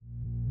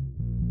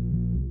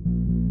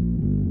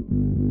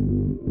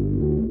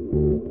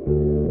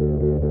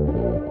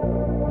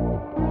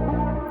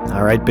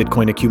All right,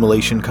 Bitcoin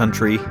accumulation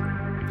country.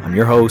 I'm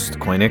your host,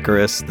 Coin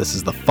Icarus. This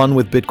is the Fun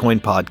with Bitcoin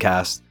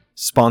podcast,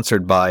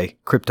 sponsored by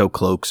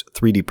CryptoCloaks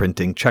 3D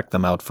Printing. Check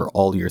them out for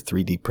all your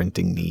 3D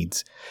printing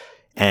needs.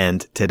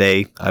 And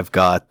today I've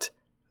got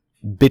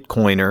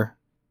Bitcoiner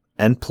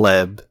and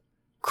pleb,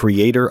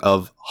 creator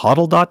of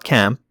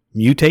hodl.camp,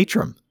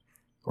 Mutatrum,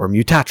 or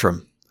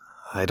Mutatrum.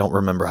 I don't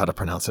remember how to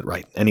pronounce it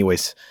right.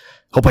 Anyways,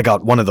 hope I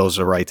got one of those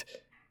right.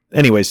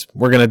 Anyways,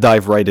 we're going to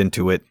dive right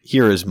into it.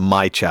 Here is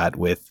my chat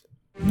with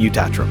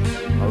Mutatrum.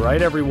 All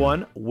right,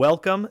 everyone.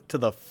 Welcome to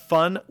the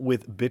Fun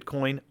with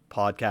Bitcoin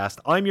podcast.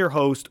 I'm your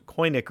host,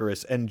 Coin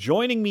Icarus, and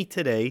joining me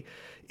today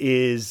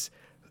is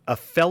a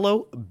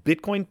fellow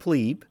Bitcoin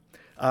plebe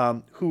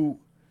who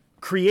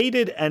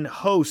created and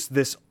hosts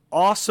this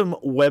awesome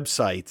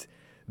website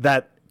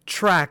that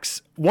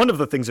tracks, one of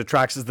the things it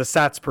tracks is the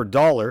sats per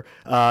dollar.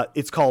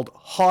 It's called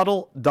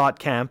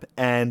hodl.camp,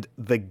 and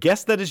the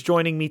guest that is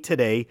joining me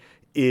today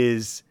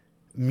is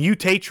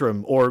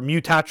Mutatrum, or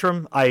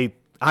Mutatrum.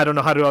 I don't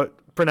know how to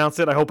pronounce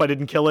it. I hope I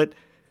didn't kill it.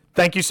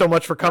 Thank you so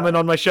much for coming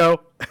on my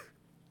show.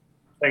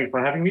 Thanks for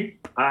having me.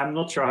 I'm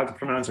not sure how to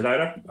pronounce it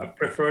either. I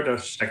prefer the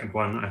second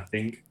one, I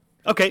think.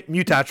 Okay,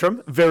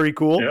 Mutatrum. Very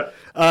cool.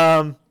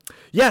 Yeah.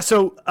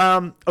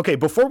 Okay,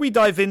 before we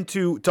dive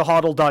into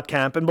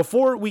hodl.camp, and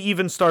before we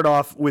even start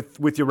off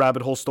with your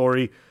rabbit hole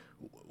story,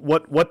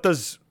 what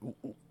does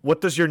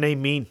your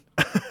name mean?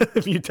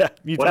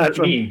 Mutatrum. What does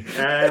it mean?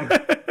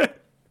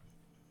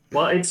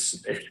 Well,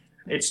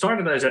 it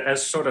started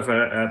as sort of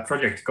a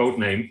project code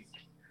name.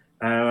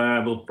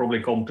 We'll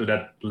probably come to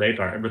that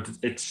later, but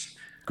it's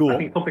cool. I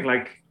think something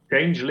like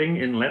changeling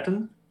in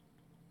Latin.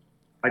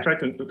 I try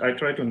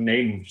to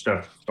name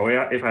stuff. So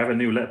if I have a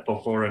new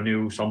laptop or a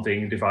new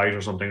device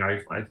or something,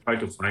 I try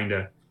to find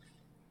a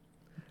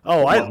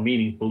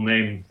meaningful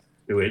name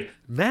to it.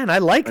 Man, I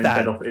like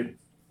that.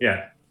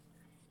 Yeah.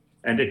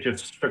 And it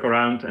just stuck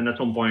around, and at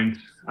some point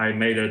I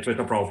made a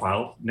Twitter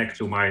profile next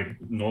to my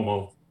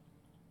normal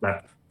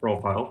lab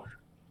profile,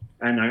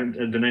 and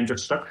the name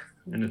just stuck,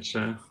 and it's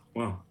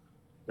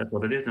that's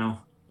what it is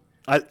now.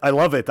 I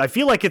love it. I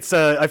feel like it's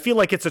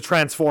a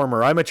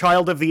transformer. I'm a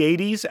child of the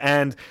 80s,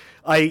 and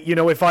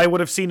if I would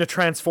have seen a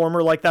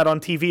transformer like that on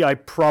TV, I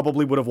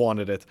probably would have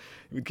wanted it.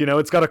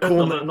 It's got a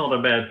cool not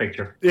a bad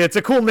picture. It's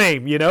a cool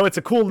name, it's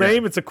a cool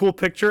name, It's a cool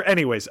picture.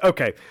 Anyways,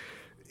 okay.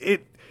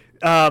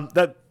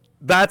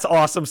 That's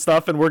awesome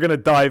stuff, and we're going to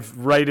dive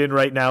right in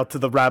right now to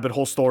the rabbit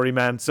hole story,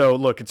 man. So,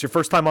 look, it's your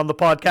first time on the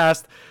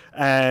podcast,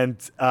 and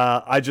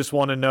I just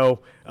want to know,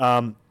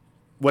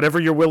 whatever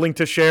you're willing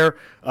to share,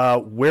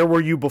 where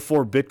were you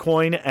before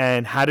Bitcoin,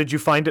 and how did you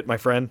find it, my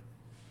friend?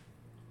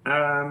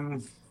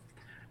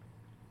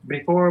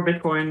 Before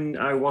Bitcoin,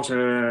 I was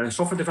a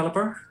software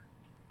developer.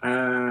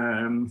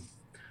 I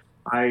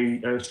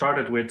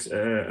started with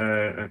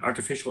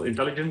artificial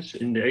intelligence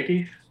in the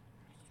 80s.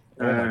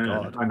 Oh my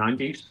God.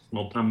 90s.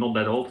 I'm not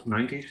that old.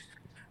 90s.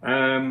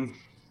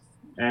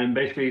 And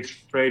basically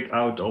straight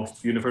out of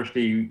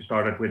university,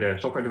 started with a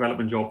software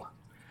development job.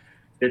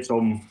 Did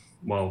some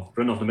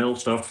run-of-the-mill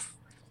stuff,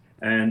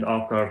 and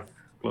after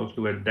close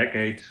to a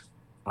decade,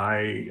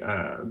 I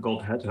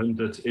got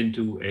headhunted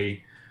into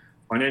a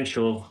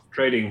financial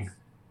trading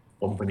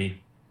company,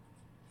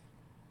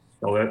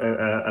 so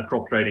a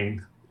prop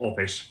trading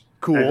office.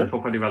 Cool. As a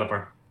software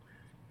developer,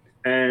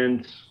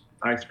 and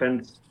I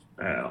spent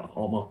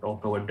almost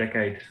also a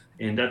decade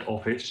in that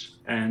office.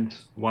 And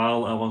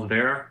while I was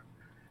there,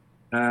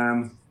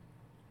 I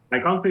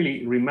can't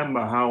really remember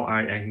how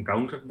I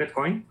encountered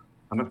Bitcoin.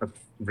 I must have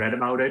read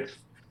about it,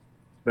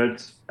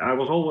 but I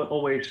was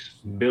always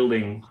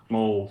building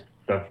small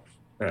stuff,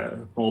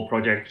 small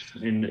projects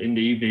in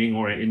the evening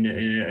or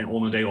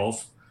on a day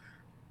off.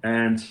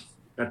 And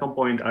at some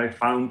point, I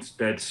found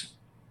that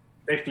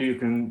basically you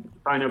can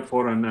sign up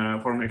for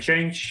an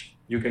exchange.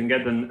 You can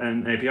get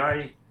an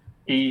API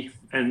key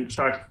and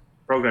start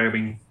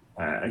programming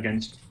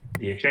against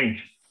the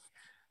exchange.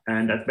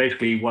 And that's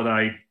basically what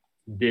I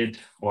did,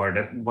 or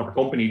what the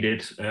company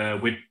did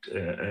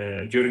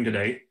during the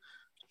day.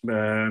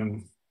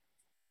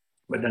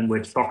 But then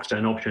with stocks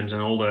and options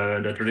and all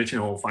the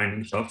traditional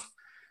finance stuff.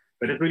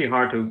 But it's really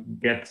hard to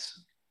get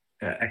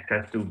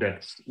access to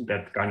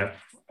that kind of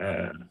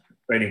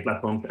trading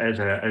platforms as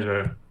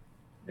a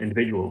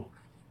individual.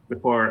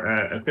 Before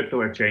a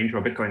crypto exchange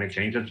or Bitcoin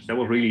exchange, that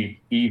was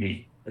really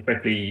easy.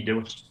 Especially there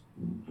was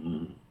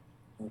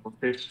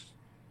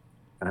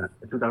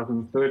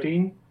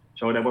 2013,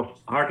 so there was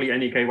hardly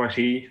any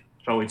KYC,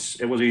 so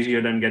it was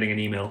easier than getting an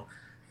email.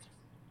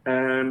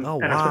 And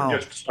I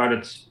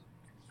started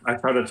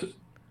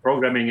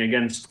programming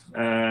against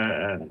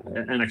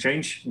an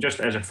exchange just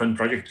as a fun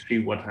project to see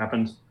what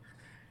happened.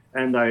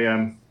 And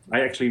I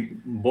actually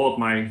bought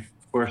my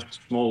first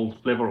small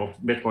sliver of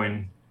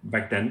Bitcoin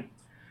back then,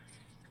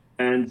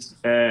 and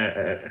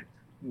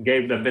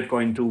gave the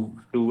Bitcoin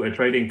to a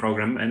trading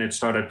program, and it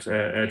started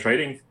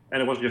trading,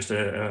 and it was just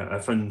a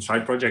fun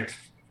side project.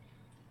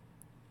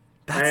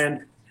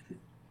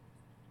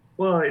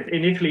 Well,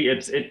 initially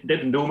it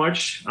didn't do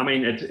much. I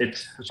mean,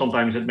 it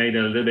sometimes it made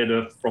a little bit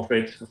of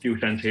profit, a few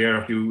cents here,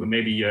 a few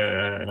maybe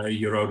a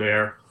euro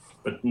there,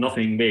 but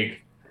nothing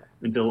big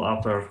until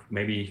after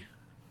maybe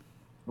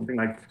something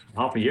like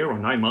half a year or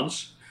 9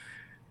 months.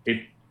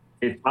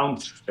 It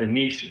found a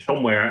niche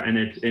somewhere, and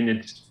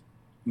it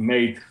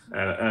made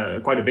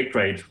quite a big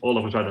trade all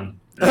of a sudden.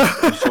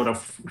 Sort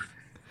of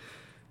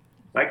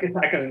like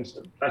I can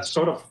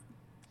sort of.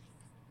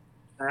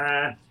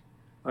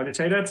 How do you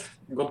say that?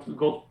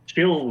 Got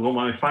chill on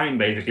my spine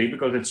basically,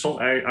 because it's so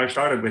I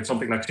started with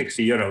something like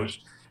 60 euros,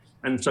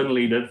 and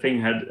suddenly the thing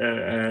had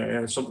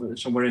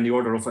somewhere in the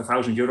order of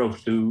 1,000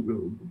 euros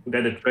to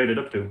that it traded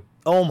up to.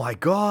 Oh my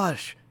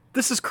gosh,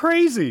 this is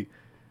crazy.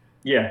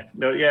 Yeah,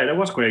 that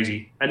was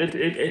crazy, and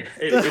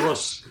it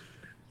was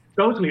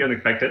totally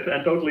unexpected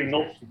and totally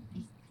not.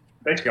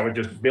 Basically, I was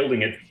just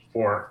building it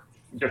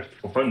just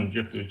for fun,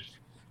 just to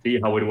see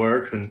how it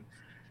works, and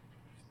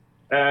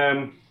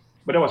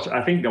but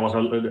I think that was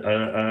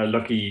a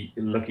lucky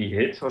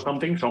hit or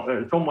something.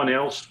 So someone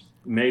else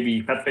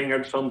maybe fat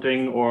fingered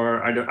something,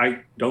 or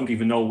I don't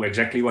even know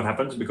exactly what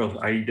happens, because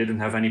I didn't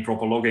have any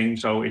proper logging.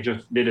 So it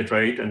just did a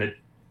trade, and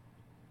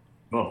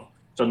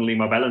suddenly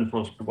my balance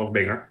was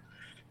bigger.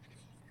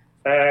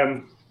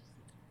 And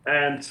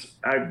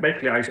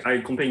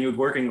I continued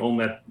working on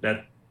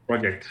that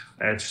project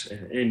as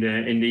in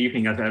the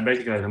evening as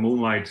a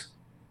moonlight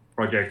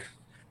project,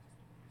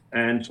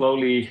 and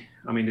slowly.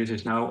 I mean, this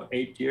is now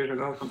 8 years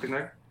ago, something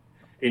like that.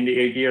 In the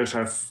 8 years,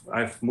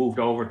 I've moved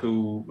over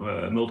to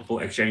multiple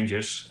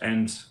exchanges,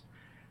 and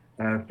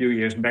a few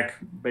years back,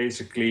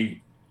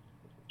 basically,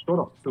 sort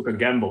of took a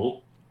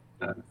gamble.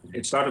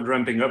 It started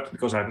ramping up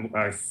because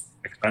I've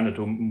expanded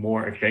to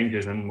more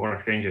exchanges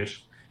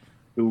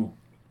to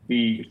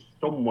be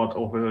somewhat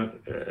of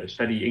a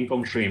steady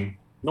income stream.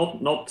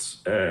 Not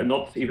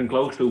even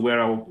close to where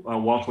I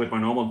was with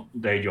my normal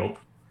day job.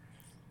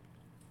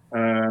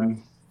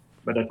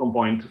 But at some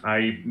point,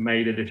 I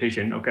made a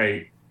decision.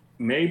 Okay,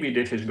 maybe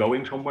this is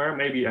going somewhere.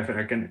 Maybe if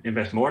I can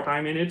invest more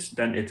time in it,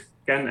 then it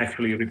can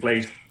actually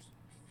replace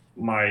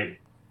my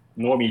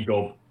normie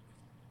job,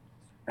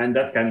 and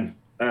that can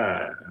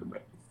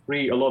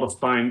free a lot of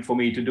time for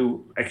me to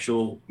do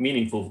actual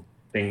meaningful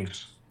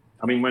things.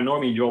 I mean, my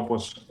normie job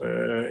was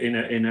in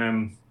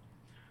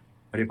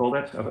what do you call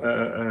that?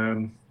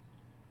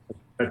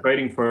 A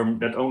trading firm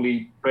that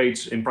only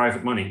trades in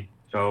private money.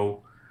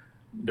 So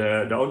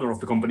the owner of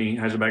the company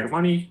has a bag of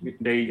money.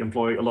 They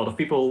employ a lot of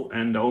people,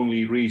 and the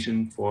only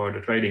reason for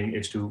the trading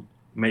is to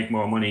make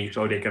more money,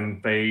 so they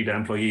can pay the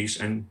employees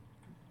and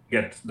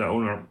get the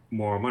owner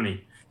more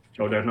money.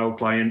 So there's no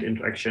client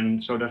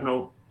interaction. So there's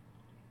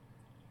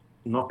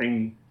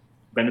nothing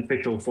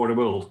beneficial for the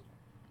world.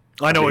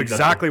 I know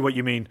exactly what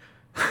you mean.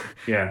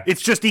 Yeah,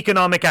 it's just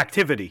economic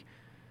activity.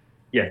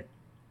 Yeah,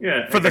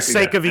 for the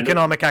sake of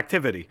economic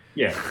activity.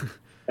 Yeah,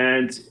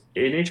 and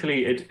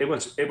initially it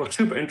was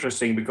super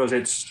interesting because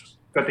it's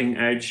cutting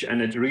edge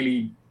and it's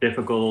really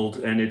difficult,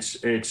 and it's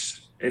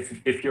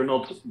if you're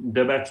not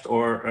the best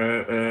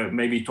or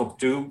maybe top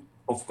 2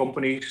 of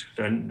companies,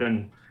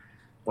 then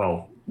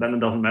it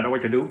doesn't matter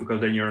what you do,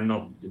 because then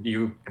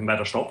you can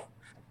better stop.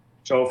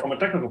 So from a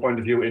technical point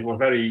of view, it was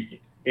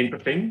very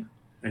interesting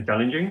and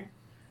challenging,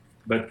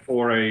 but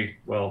for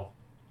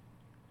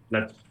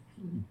let's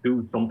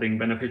do something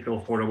beneficial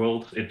for the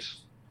world,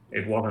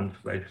 it wasn't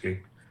basically.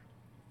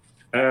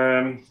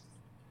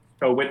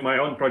 So with my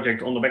own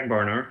project on the back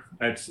burner,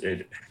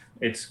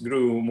 it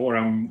grew more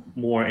and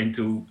more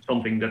into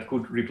something that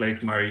could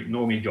replace my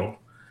normie job,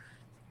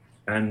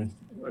 and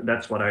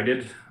that's what I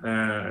did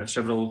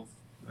several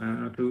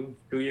 2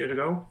 years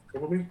ago,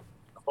 probably.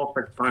 I lost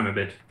track of time a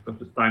bit, because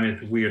the time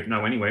is weird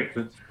now anyway,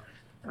 but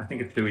I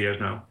think it's 2 years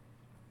now,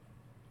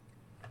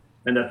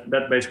 and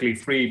that basically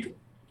freed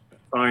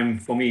time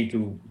for me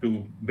to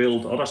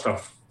build other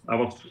stuff. I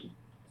was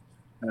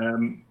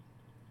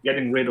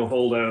getting rid of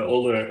all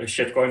the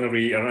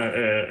shitcoinery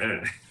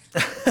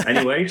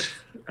anyways,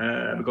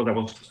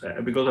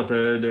 because of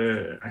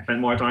the I spent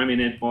more time in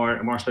it,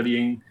 more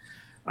studying.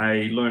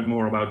 I learned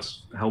more about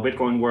how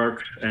Bitcoin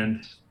works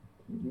and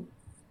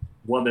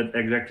what it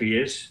exactly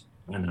is,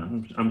 and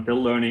I'm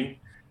still learning.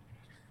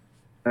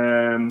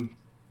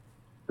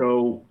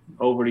 So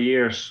over the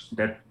years,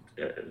 that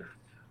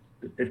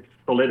it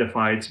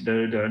solidified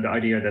the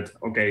idea that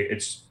okay,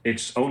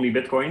 it's only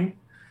Bitcoin,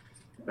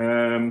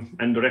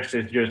 and the rest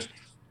is just,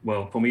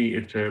 for me,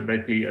 it's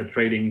basically a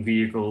trading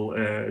vehicle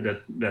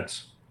that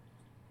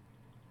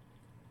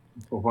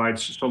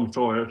provides some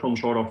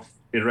sort of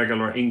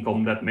irregular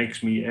income that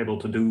makes me able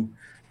to do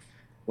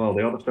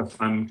the other stuff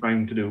I'm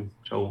trying to do.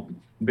 So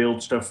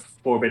build stuff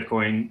for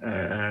Bitcoin,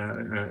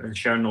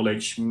 share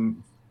knowledge,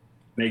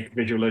 make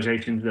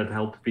visualizations that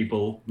help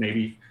people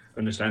maybe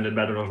understand it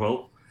better as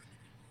well.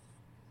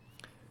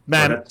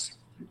 Man, so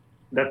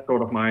that's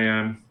sort of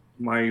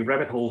my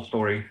rabbit hole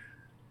story.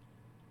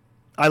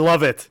 I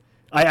love it.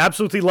 I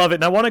absolutely love it,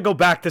 and I want to go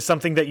back to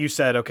something that you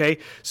said. Okay,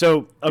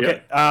 so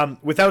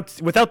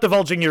without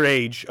divulging your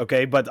age,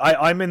 okay, but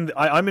I'm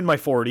in my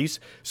 40s,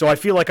 so I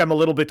feel like I'm a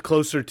little bit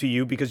closer to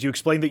you because you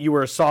explained that you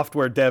were a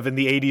software dev in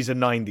the 80s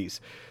and 90s.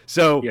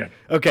 So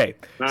okay,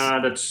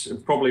 that's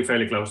probably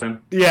fairly close then.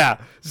 Yeah.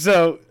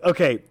 So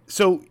okay,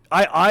 so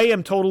I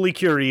am totally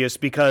curious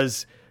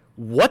because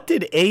what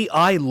did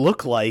AI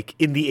look like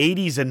in the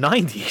 80s and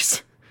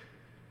 90s?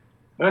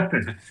 That's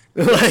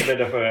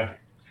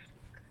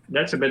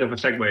a bit of a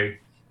segue.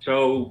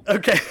 So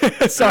okay,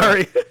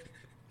 sorry.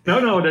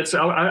 No, that's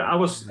I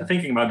was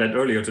thinking about that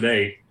earlier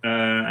today,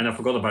 and I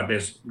forgot about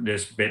this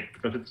bit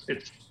because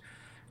it's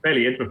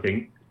fairly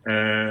interesting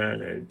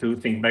to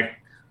think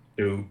back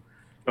to.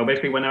 So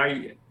basically, when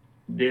I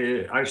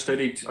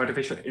studied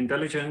artificial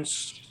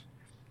intelligence,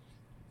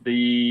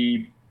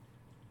 the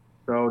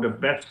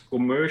best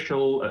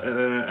commercial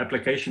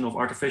application of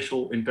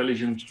artificial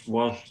intelligence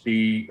was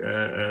the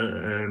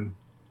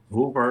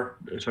Hoover,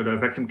 so the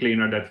vacuum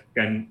cleaner that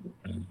can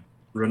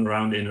run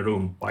around in a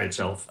room by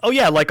itself. Oh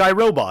yeah, like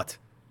iRobot.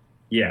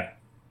 Yeah,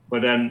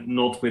 but then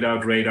not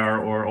without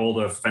radar or all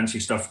the fancy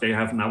stuff they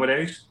have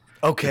nowadays.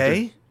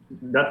 Okay.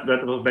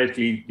 That was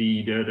basically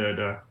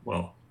the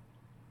well,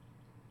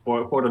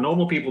 for the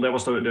normal people, that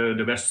was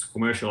the best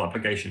commercial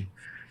application.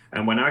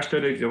 And when I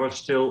studied, there was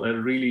still a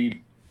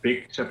really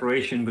big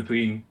separation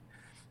between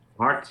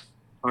hard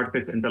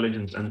artificial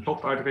intelligence and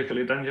soft artificial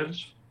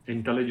intelligence.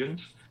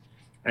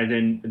 And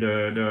then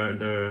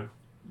the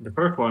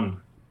first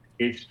one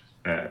is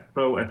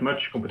throw as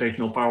much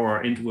computational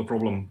power into a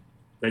problem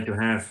that you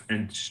have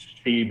and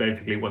see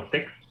basically what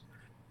sticks.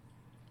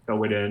 So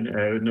with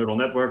neural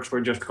networks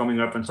were just coming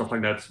up and stuff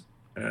like that.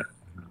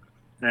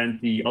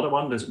 And the other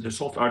one, the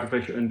soft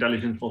artificial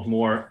intelligence, was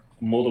more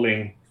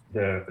modeling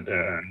the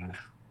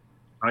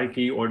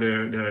IP or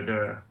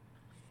the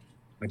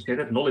let's say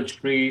that knowledge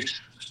trees,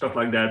 stuff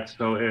like that.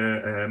 So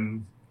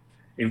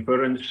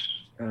inference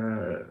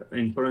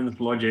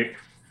logic.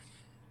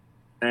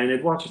 And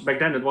it was back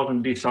then it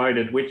wasn't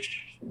decided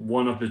which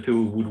one of the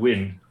two would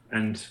win.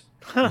 And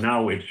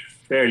now it's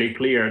fairly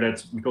clear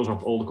that because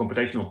of all the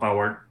computational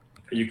power,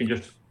 you can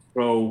just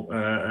throw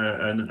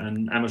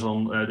an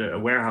Amazon a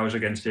warehouse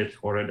against it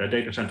or a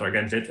data center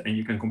against it, and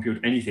you can compute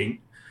anything.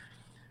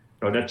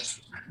 So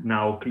that's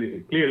now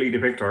clearly the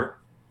victor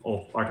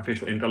of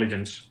artificial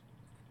intelligence.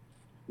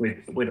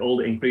 With all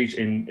the increase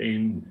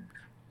in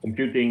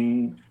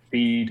computing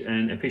speed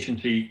and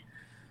efficiency,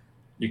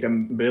 you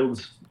can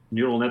build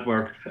neural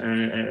networks.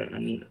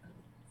 And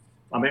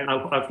I mean,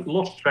 I've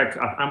lost track.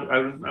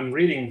 I'm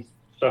reading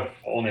stuff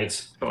on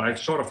it, so I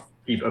sort of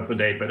keep up to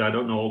date, but I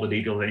don't know all the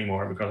details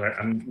anymore because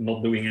I'm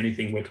not doing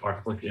anything with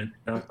artificial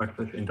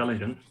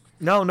intelligence.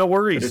 No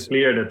worries. But it's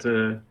clear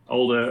that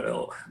all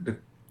the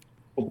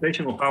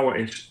computational power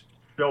is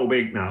so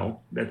big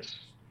now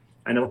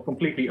and it was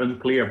completely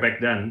unclear back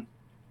then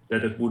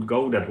that it would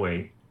go that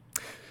way.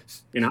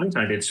 In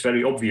hindsight, it's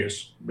very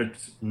obvious, but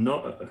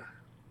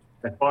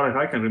as far as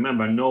I can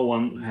remember, no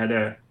one had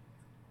a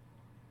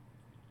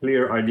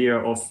clear idea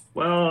of,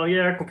 well,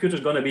 yeah, computer's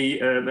going to be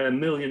a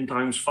million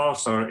times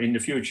faster in the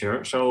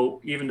future.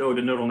 So even though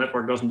the neural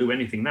network doesn't do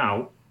anything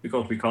now,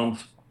 because we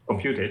can't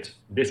compute it,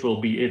 this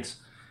will be it.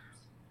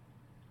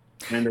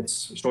 And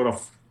it's sort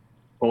of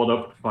caught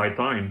up by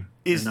time.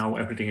 And now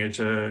everything is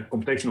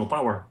computational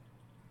power.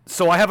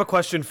 So I have a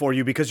question for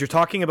you because you're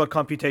talking about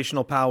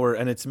computational power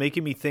and it's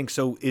making me think,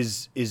 so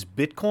is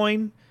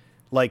Bitcoin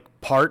like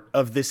part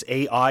of this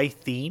AI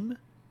theme,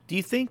 do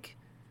you think?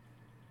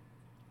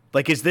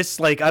 Like, is this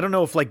like, I don't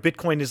know if like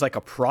Bitcoin is like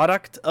a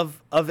product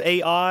of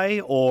AI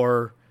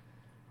or,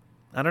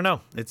 I don't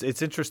know.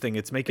 It's interesting.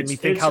 It's making me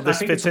think how this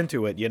fits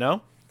into it, you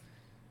know?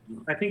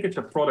 I think it's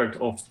a product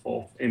of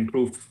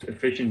improved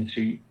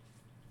efficiency.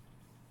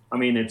 I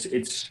mean,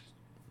 it's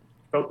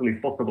totally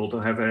possible to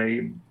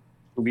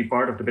be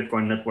part of the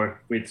Bitcoin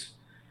network with,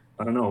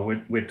 I don't know,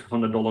 with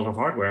 $100 of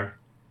hardware.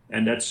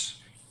 And that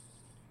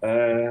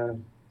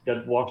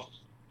was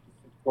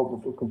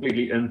probably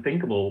completely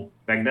unthinkable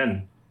back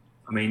then.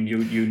 I mean,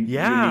 you need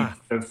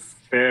a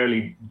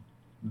fairly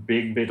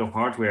big bit of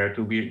hardware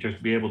to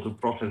be able to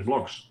process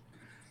blocks.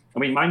 I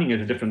mean, mining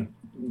is a different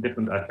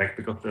aspect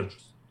because it's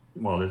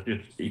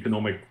just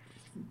economic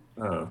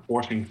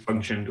forcing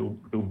function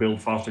to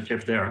build faster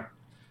chips there.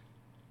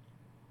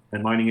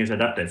 And mining is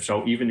adaptive.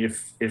 So even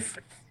if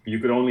you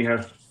could only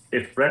have,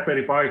 if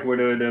Raspberry Pis were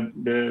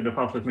the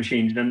fastest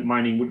machines, then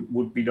mining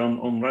would be done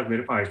on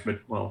Raspberry Pis. But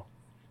well,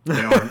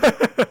 they aren't.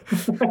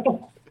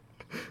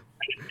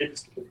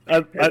 It's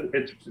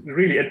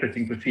really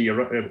interesting to see a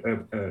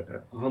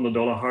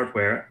 $100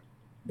 hardware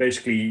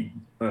basically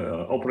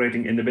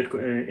operating in the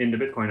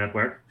Bitcoin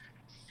network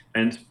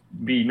and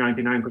be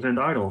 99%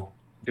 idle,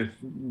 just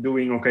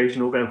doing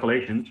occasional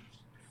calculations.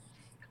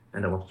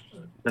 And that was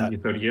 20,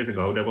 30 years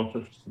ago. That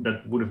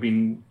would have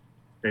been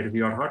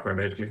state-of-the-art hardware,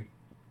 basically.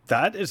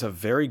 That is a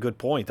very good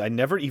point. I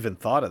never even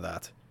thought of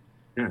that.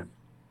 Yeah.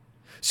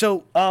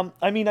 So,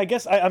 I mean, I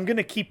guess I'm going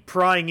to keep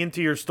prying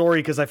into your story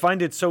because I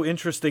find it so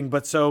interesting.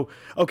 But so,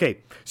 okay,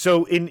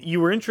 so you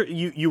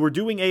were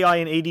doing AI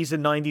in '80s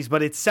and '90s,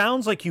 but it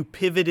sounds like you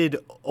pivoted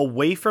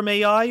away from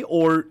AI,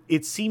 or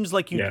it seems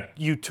like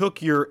you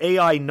took your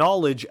AI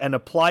knowledge and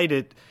applied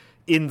it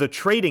in the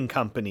trading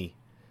company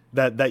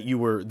that you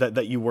worked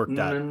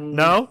at.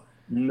 No,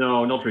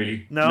 No, not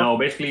really. no. No,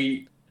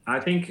 basically, I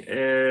think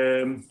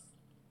the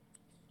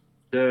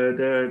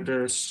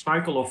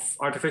cycle of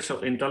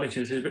artificial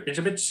intelligence is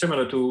a bit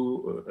similar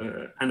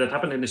to, and that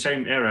happened in the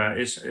same era,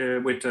 is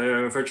with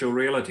virtual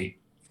reality.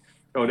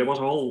 So there was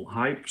a whole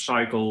hype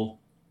cycle.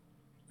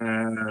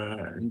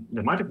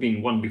 There might have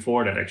been one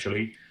before that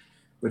actually,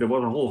 but there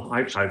was a whole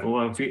hype cycle.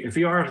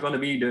 VR is going to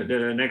be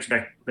the next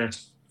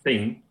best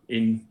thing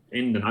in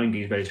the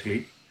 90s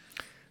basically,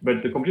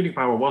 but the computing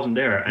power wasn't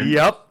there, and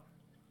Yep.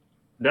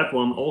 that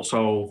one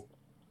also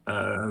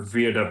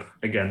veered up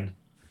again.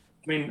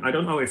 I mean, I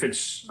don't know if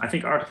it's. I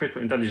think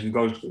artificial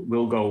intelligence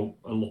will go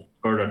a lot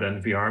further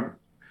than VR.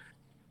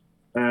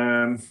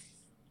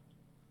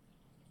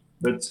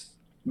 But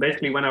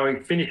basically, when I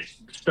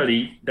finished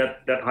study,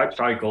 that hype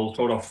cycle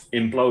sort of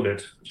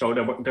imploded. So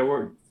there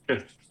were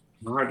just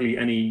hardly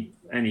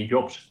any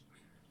jobs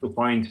to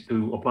find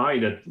to apply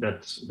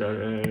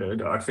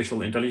the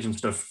artificial intelligence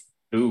stuff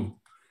to.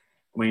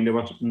 I mean, there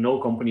was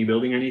no company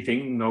building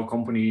anything, no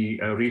company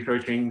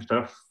researching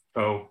stuff.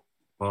 So,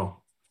 well,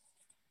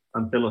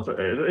 until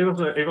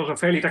it was a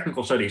fairly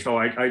technical study. So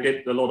I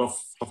did a lot of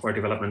software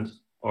development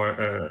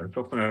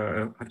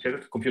or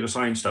computer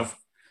science stuff.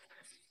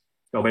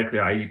 So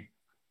basically, I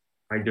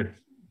just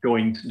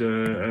joined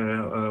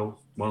a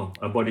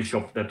body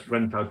shop that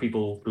rents out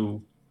people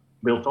to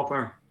build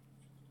software.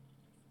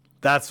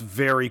 That's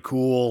very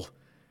cool.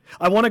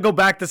 I want to go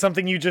back to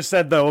something you just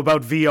said though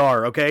about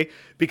VR, okay?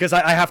 Because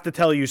I have to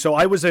tell you.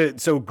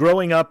 So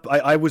growing up,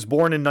 I was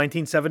born in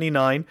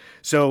 1979.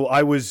 So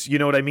I was, you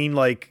know what I mean,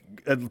 like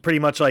pretty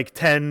much like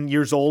 10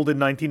 years old in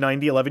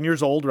 1990, 11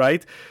 years old,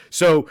 right?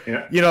 So,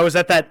 yeah. You know, I was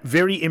at that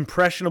very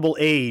impressionable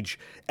age,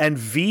 and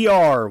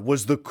VR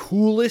was the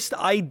coolest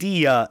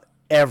idea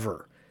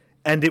ever.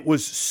 And it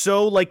was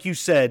so, like you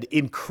said,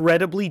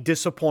 incredibly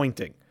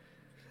disappointing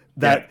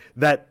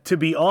that to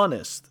be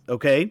honest,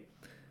 okay,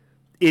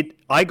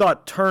 I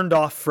got turned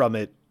off from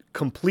it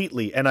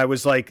completely, and I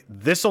was like,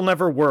 this'll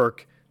never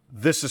work.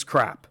 This is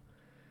crap.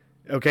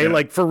 Okay,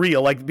 like for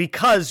real, like,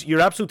 because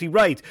you're absolutely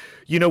right.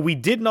 You know, we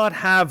did not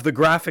have the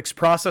graphics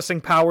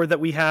processing power that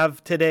we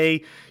have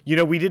today. You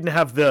know, we didn't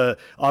have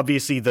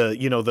obviously the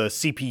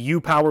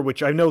CPU power,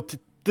 which I know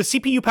the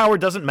CPU power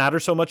doesn't matter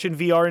so much in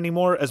VR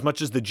anymore as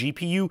much as the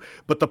GPU.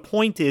 But the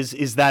point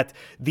is that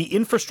the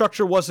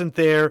infrastructure wasn't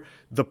there,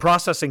 the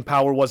processing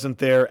power wasn't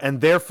there, and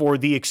therefore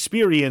the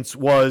experience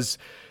was,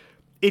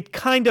 it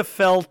kind of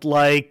felt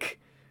like,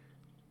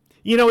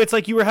 you know, it's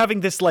like you were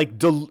having this like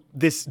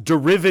this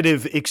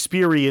derivative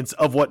experience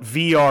of what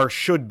VR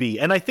should be.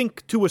 And I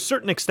think to a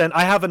certain extent,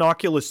 I have an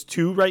Oculus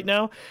 2 right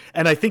now,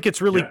 and I think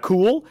it's really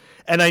cool.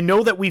 And I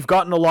know that we've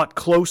gotten a lot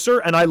closer,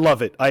 and I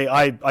love it.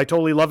 I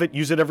totally love it.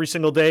 Use it every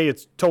single day.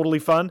 It's totally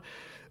fun.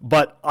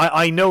 But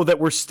I know that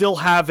we're still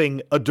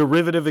having a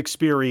derivative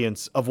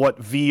experience of what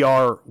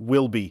VR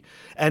will be.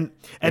 And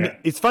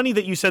it's funny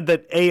that you said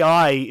that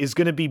AI is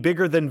going to be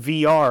bigger than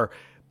VR.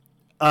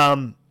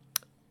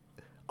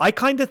 I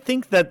kind of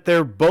think that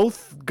they're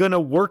both going to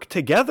work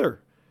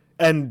together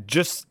and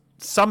just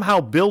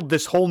somehow build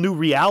this whole new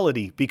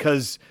reality,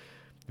 because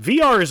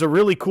VR is a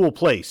really cool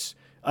place.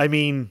 I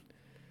mean,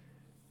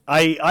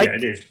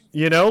 it is.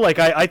 You know, like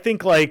I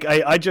think like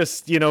I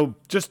just, you know,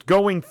 just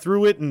going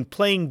through it and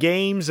playing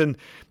games and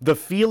the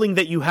feeling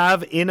that you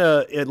have in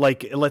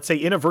let's say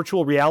in a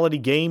virtual reality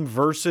game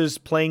versus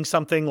playing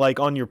something like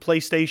on your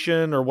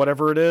PlayStation or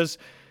whatever it is.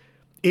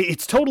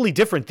 It's totally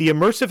different. The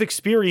immersive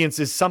experience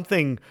is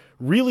something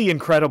really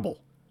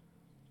incredible.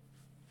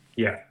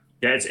 Yeah.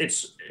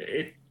 It's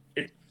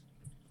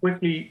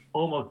quickly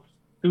almost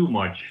too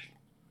much,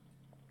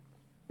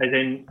 as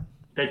in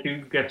that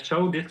you get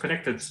so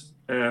disconnected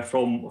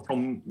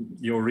from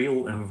your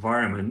real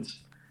environment.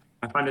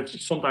 I find it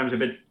sometimes a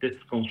bit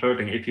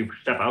disconcerting if you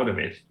step out of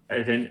it,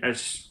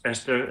 as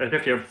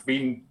if you've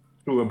been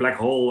through a black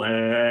hole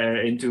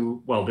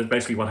into, well, that's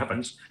basically what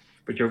happens.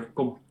 But you're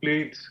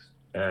complete.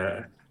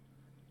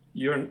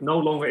 You're no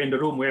longer in the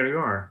room where you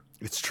are.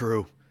 It's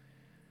true.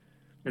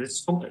 And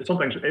it's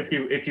sometimes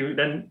if you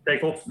then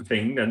take off the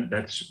thing, then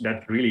that's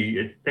really,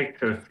 it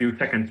takes a few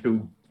seconds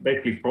to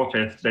basically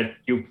process that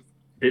you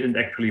didn't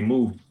actually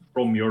move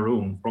from your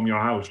room, from your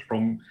house,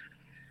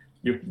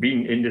 you've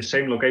been in the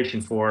same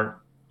location for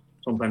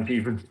sometimes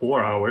even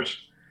 4 hours,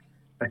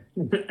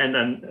 and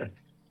then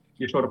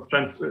you sort of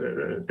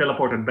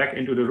teleported back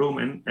into the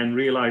room and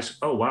realize,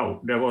 oh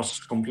wow, I was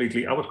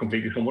completely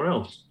somewhere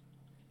else.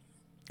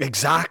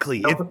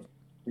 Exactly.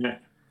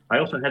 I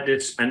also had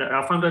this, and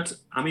I found that,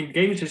 I mean,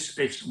 games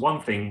is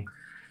one thing.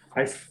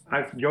 I've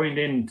joined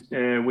in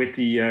with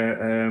the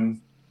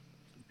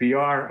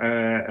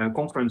VR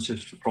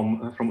conferences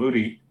from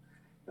Uri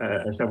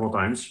several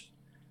times,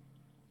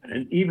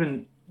 and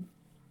even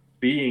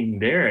being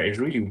there is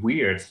really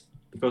weird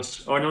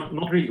because, or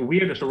not really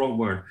weird is the wrong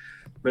word,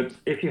 but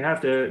if you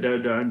have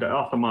the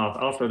aftermath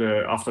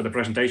after the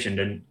presentation,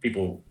 then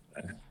people,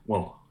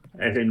 well,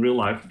 as in real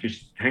life,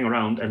 just hang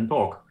around and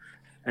talk,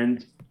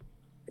 and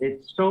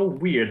it's so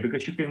weird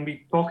because you can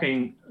be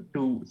talking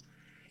to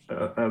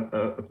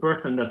a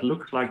person that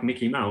looks like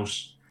Mickey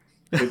Mouse,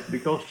 but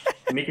because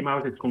Mickey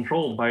Mouse is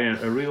controlled by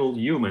a real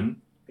human,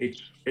 it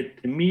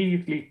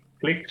immediately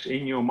clicks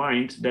in your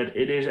mind that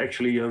it is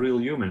actually a real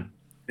human,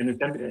 and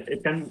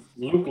it can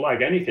look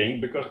like anything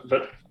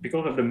but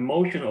because of the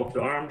motion of the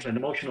arms and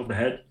the motion of the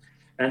head,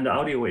 and the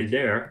audio is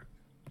there,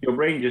 your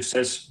brain just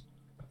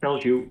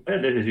tells you,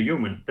 this is a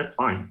human. That's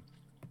fine,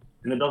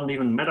 and it doesn't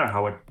even matter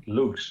how it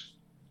looks,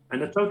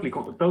 and it's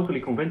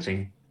totally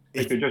convincing.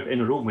 If you're just in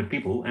a room with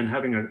people and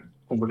having a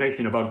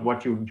conversation about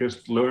what you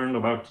just learned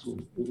about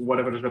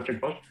whatever the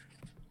subject was.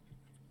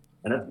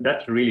 And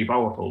that's really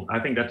powerful. I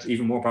think that's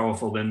even more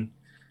powerful than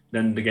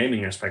the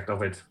gaming aspect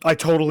of it. I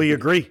totally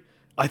agree.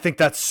 I think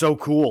that's so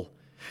cool.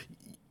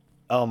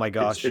 Oh my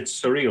gosh. It's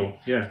surreal,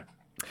 yeah.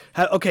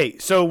 Okay,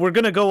 so we're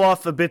going to go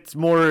off a bit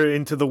more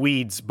into the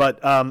weeds,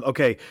 but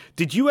okay.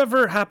 Did you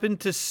ever happen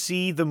to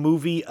see the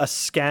movie A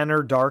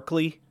Scanner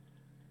Darkly?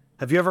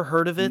 Have you ever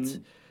heard of it?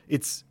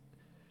 It's...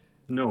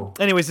 No.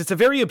 Anyways, it's a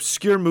very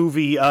obscure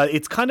movie.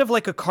 It's kind of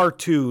like a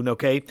cartoon,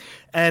 okay?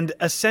 And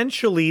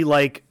essentially,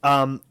 like,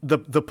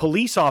 the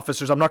police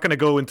officers, I'm not going to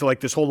go into, like,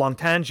 this whole long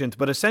tangent,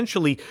 but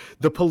essentially,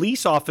 the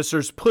police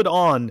officers put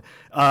on,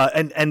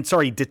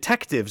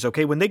 detectives,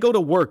 okay? When they go to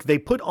work, they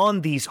put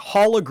on these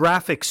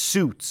holographic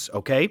suits,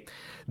 okay?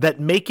 That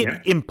make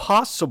it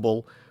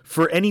impossible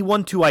for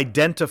anyone to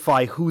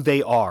identify who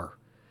they are.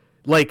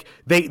 Like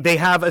they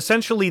have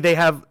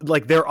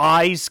like their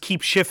eyes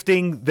keep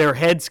shifting, their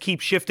heads keep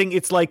shifting.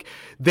 It's like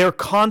they're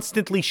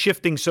constantly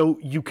shifting, so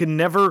you can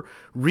never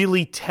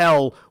really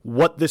tell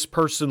what this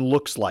person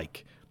looks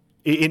like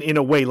in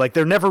a way. Like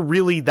they're never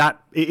really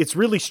that. It's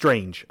really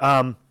strange.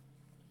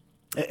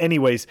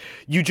 Anyways,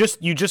 you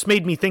just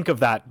made me think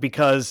of that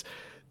because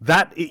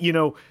that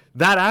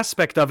that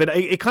aspect of it,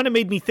 it kind of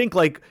made me think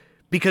like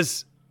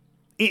because.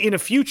 In a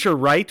future,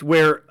 right,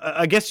 where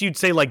I guess you'd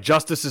say like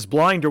justice is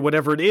blind or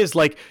whatever it is,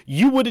 like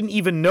you wouldn't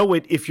even know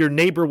it if your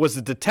neighbor was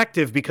a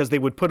detective because they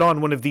would put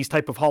on one of these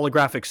type of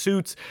holographic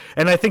suits.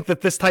 And I think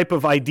that this type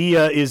of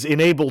idea is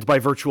enabled by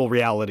virtual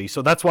reality.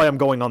 So that's why I'm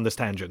going on this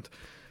tangent.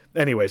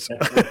 Anyways.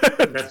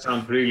 That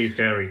sounds really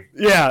scary.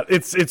 Yeah,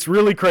 it's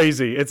really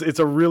crazy. It's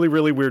a really,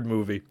 really weird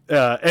movie.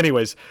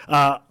 Anyways.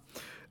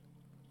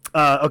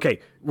 Okay,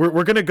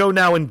 we're going to go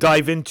now and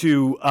dive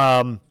into...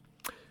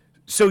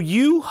 So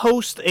you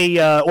host or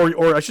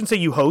I shouldn't say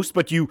you host,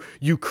 but you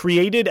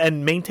created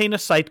and maintain a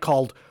site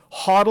called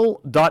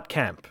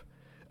hodl.camp.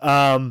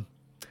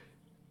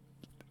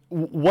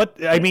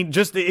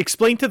 Just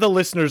explain to the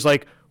listeners,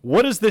 like,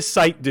 what does this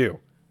site do?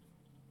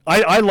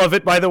 I love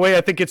it, by the way.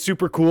 I think it's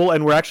super cool,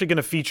 and we're actually going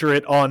to feature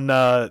it on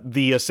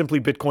the Simply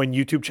Bitcoin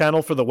YouTube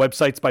channel for the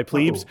Websites by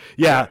Plebes. Oh.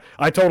 Yeah,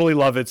 I totally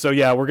love it. So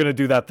yeah, we're going to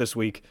do that this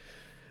week.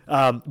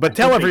 But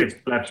tell everyone.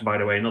 It's plebs, by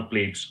the way, not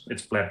plebes.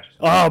 It's plebs.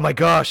 Oh my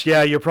gosh,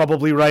 yeah, you're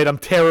probably right. I'm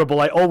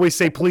terrible. I always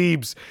say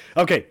plebes.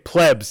 Okay,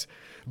 plebs.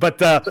 But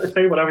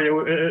say whatever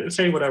you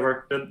say.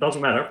 Whatever, it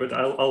doesn't matter. But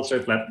I'll say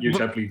pleb. You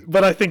say plebes.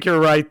 But I think you're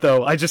right,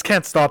 though. I just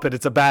can't stop it.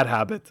 It's a bad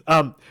habit.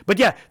 But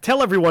yeah,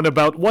 tell everyone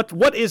about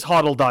what is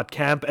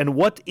hodl.camp and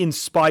what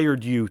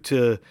inspired you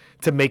to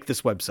make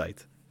this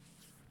website.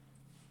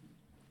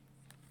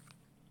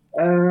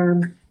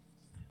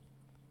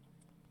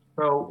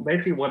 So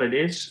basically, what it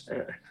is,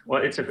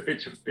 it's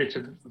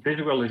a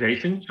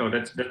visualization. So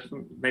that's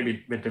maybe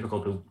a bit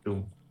difficult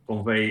to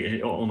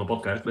convey on a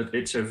podcast, but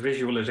it's a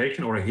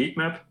visualization or a heat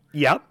map.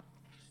 Yeah.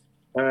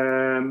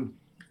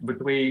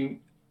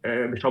 Between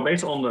so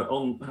based on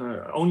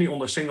only on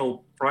the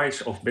single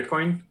price of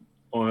Bitcoin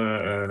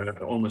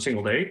on a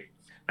single day,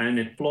 and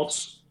it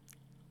plots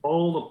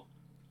all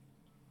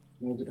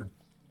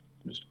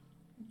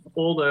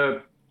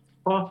the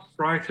past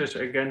prices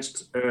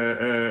against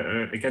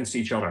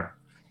each other.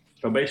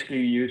 So basically,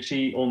 you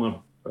see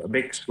on a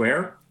big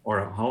square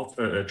or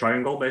a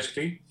triangle,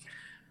 basically,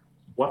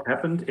 what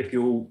happened if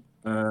you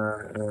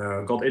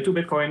got into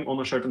Bitcoin on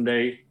a certain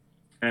day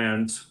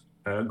and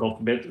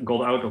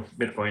got out of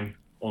Bitcoin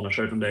on a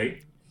certain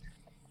day.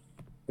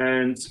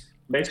 And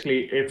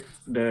basically, if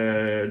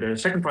the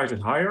second price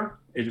is higher,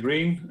 it's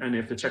green, and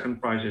if the second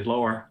price is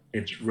lower,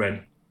 it's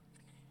red.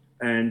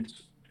 And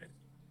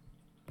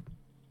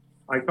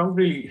I can't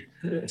really,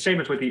 same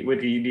as with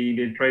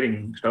the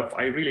trading stuff,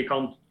 I really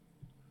can't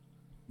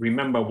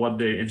remember what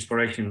the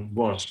inspiration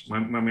was. My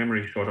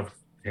memory is sort of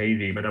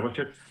hazy, but I was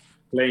just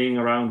playing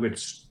around with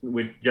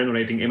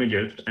generating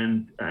images,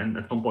 and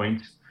at some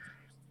point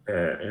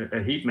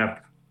a heat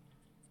map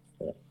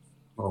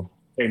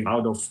came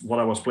out of what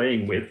I was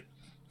playing with,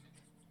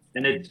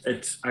 and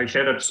I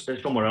shared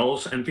it somewhere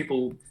else, and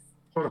people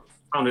sort of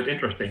found it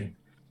interesting,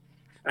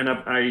 and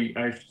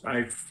I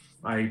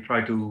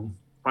try to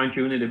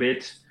fine-tune it a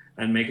bit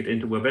and make it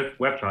into a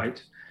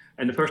website.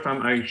 And the first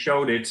time I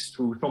showed it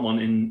to someone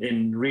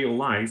in real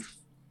life,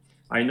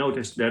 I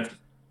noticed that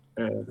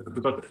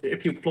because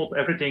if you plot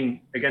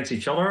everything against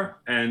each other,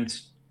 and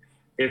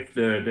if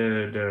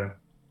the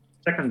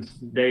second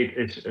date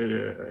is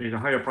a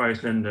higher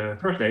price than the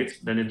first date,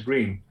 then it's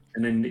green.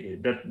 And then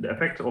the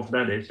effect of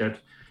that is that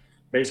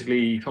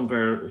basically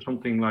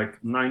something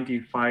like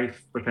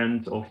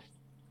 95% of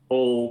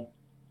all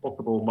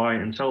possible buy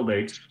and sell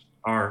dates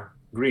are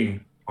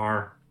green,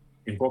 are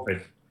in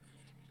profit.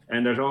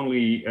 And there's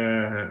only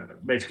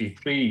basically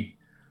 3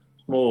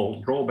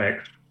 small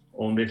drawbacks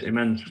on this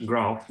immense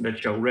graph that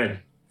show red.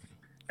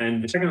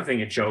 And the second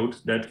thing it showed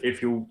that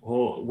if you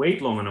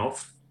wait long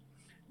enough,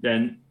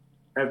 then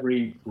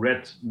every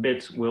red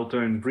bit will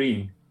turn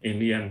green in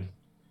the end.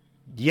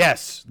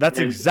 Yes, that's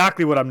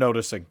exactly what I'm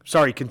noticing.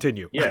 Sorry,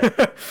 continue. Yeah.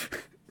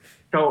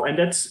 So, and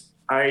that's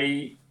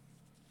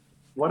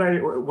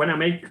when I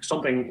make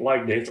something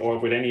like this or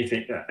with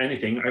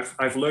anything,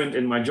 I've learned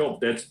in my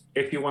job that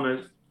if you want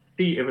to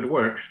see if it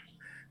works,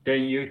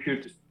 then you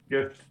should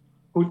just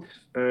put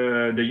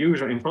the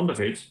user in front of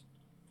it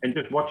and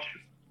just watch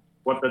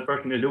what that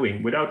person is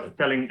doing without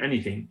telling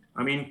anything.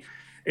 I mean,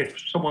 if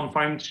someone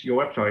finds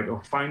your website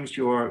or finds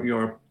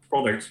your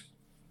product,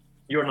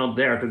 you're not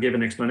there to give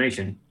an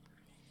explanation.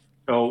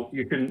 So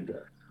you can,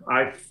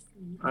 I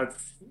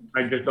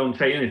just don't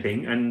say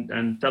anything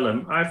and tell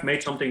them I've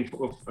made something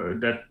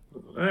that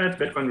it's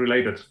Bitcoin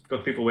related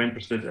because people were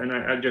interested, and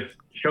I just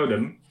show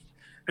them.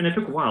 And it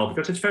took a while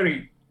because it's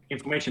very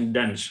information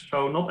dense,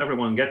 so not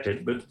everyone gets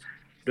it. But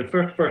the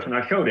first person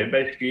I showed it,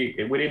 basically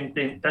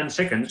within 10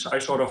 seconds, I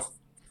sort of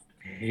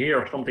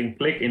hear something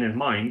click in his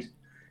mind,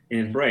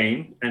 in his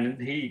brain, and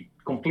he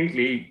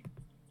completely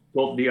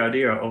got the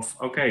idea of,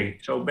 okay,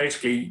 so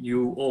basically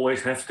you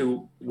always have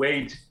to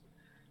wait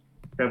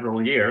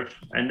several years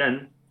and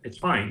then it's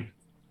fine.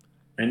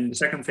 And the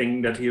second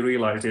thing that he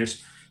realized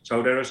is,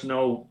 so there is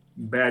no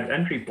bad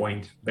entry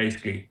point,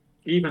 basically.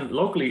 Even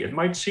locally, it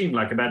might seem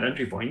like a bad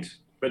entry point,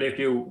 but if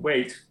you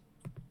wait,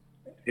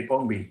 it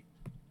won't be.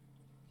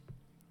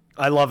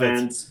 I love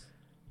it.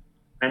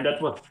 And that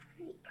was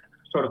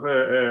sort of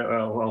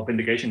well,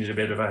 vindication is a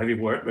bit of a heavy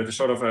word, but it's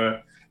sort of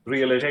a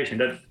realization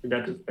that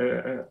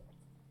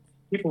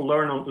people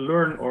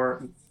learn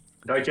or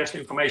digest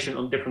information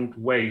on different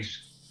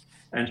ways.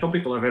 And some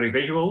people are very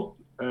visual,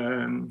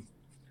 and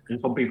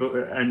some people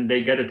and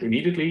they get it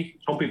immediately.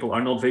 Some people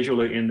are not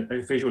visually and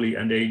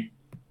they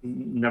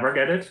never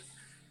get it.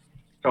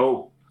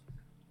 So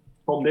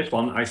from this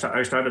one, I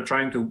started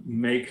trying to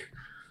make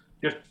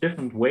just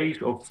different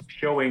ways of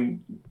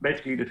showing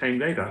basically the same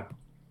data.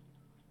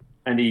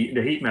 And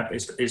the heat map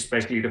is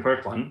basically the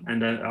first one,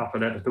 and then after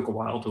that it took a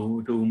while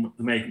to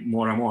make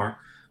more and more.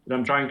 But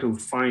I'm trying to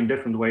find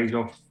different ways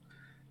of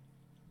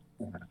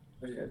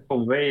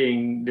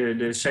conveying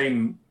the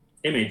same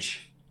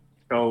image.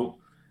 So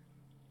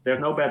there's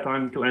no bad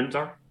time to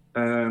enter.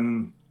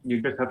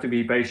 You just have to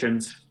be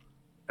patient,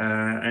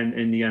 and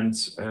in the end,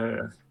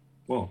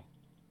 well,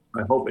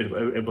 I hope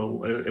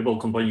it will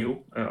continue.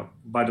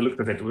 By the look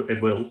of it,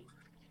 it will.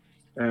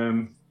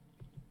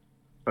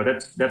 So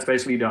that's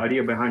basically the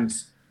idea behind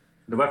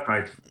the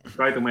website.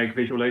 Try to make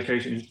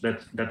visualizations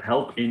that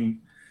help in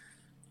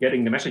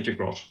getting the message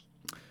across.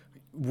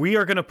 We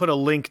are going to put a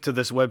link to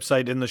this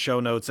website in the show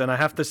notes, and I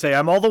have to say,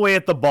 I'm all the way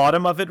at the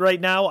bottom of it right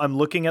now. I'm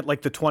looking at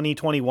like the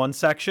 2021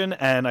 section,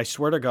 and I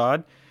swear to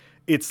God,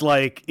 it's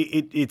like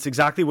it's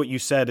exactly what you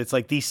said. It's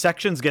like these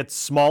sections get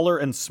smaller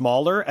and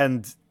smaller,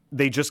 and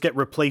they just get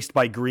replaced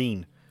by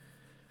green.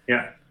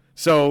 Yeah.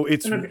 So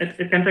it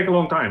can take a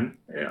long time.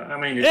 I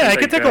mean, it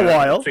can take a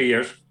while. 3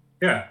 years.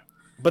 Yeah.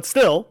 But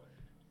still.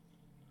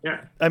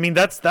 Yeah. I mean,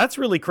 that's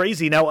really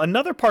crazy. Now,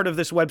 another part of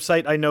this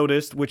website I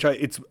noticed, which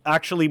it's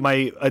actually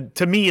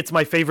to me, it's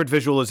my favorite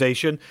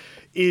visualization,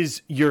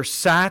 is your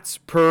sats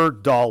per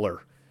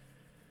dollar.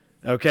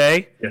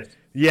 Okay? Yes.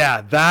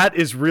 Yeah, that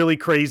is really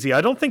crazy.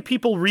 I don't think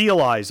people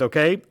realize,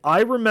 okay?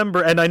 I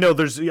remember, and I know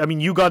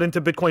you got into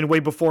Bitcoin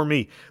way before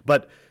me,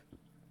 but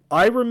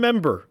I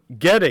remember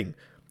getting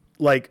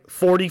like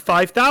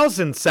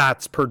 45,000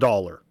 sats per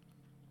dollar.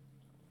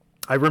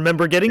 I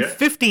remember getting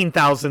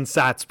 15,000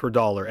 sats per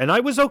dollar, and I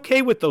was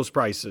okay with those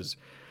prices.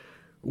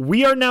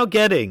 We are now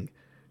getting,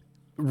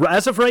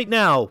 as of right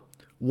now,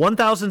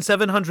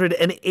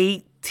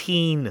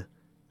 1,718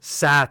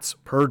 sats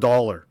per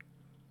dollar.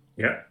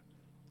 Yeah.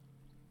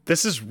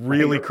 This is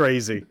really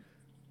crazy.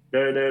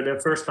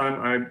 The first time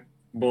I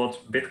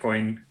bought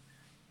Bitcoin,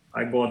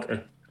 I bought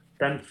a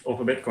tenth of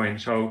a Bitcoin,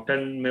 so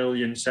 10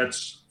 million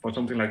sats for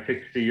something like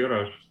 60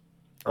 euros.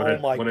 Oh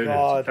my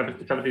God.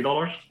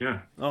 $70?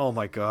 Yeah. Oh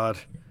my God.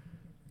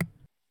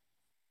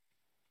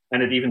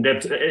 And it even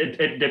dipped.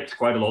 It dipped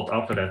quite a lot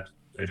after that.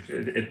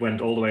 It went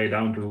all the way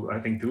down to, I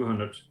think,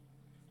 200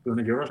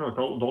 euros or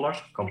dollars.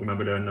 Can't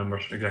remember the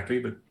numbers exactly,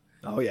 but.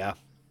 Oh yeah.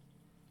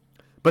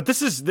 But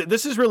this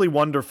is really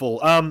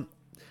wonderful.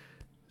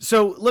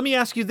 So let me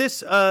ask you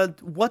this: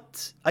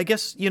 what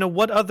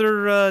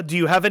other do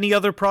you have any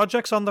other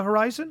projects on the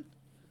horizon?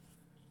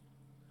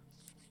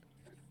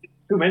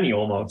 Too many,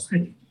 almost.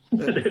 Too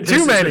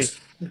many.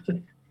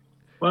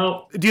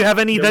 Well, Do you have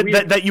any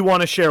that you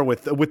want to share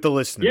with the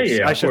listeners?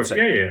 Yeah, I of should course.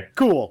 say. Yeah.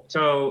 Cool.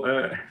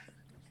 So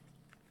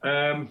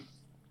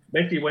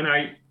basically, when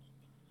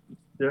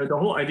the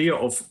whole idea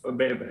of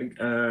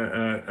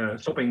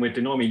stopping with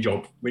the normie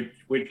job,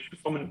 which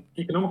from an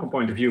economical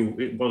point of view,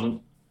 it's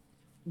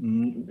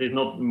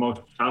not the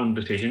most sound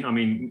decision. I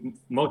mean,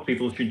 most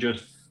people should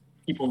just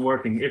keep on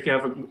working. If you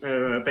have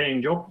a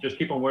paying job, just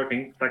keep on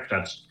working.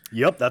 That's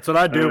Yep, that's what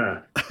I do.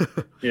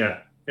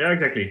 Yeah,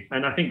 exactly.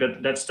 And I think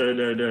that's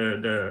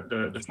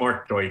the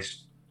smart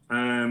choice.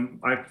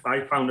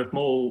 I found a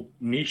small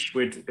niche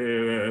with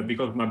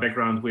because of my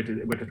background with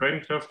the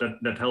trading stuff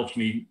that helps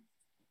me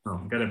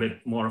get a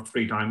bit more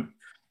free time.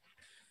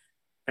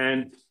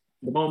 And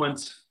the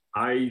moment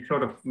I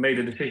sort of made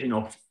a decision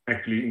of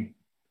actually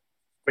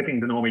quitting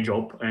the normie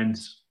job and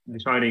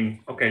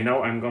deciding, okay,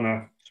 now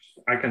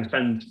I can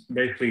spend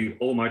basically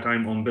all my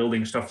time on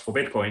building stuff for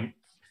Bitcoin.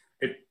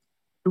 It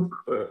took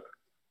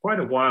quite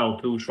a while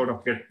to sort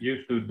of get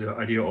used to the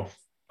idea of,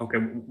 okay,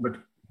 but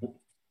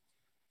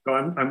so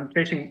I'm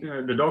chasing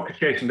the dog is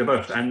chasing the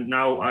bus, and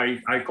now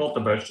I caught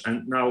the bus,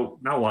 and now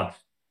what?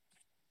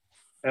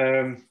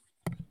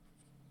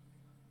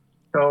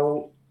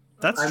 So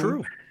that's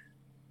true.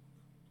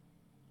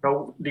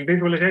 So the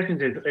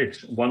visualizations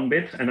it's one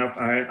bit, and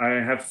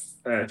I have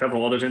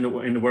several others in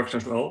the works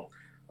as well.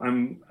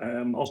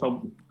 I'm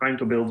also trying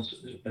to build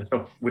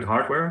stuff with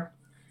hardware.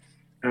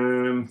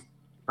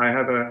 I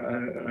have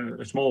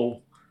a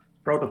small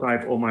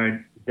prototype on my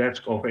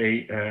desk of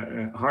a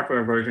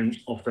hardware version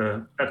of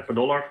the Pet per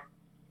dollar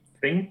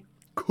thing.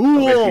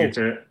 Cool.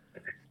 So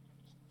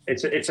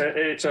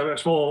it's a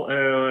small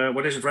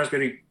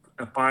Raspberry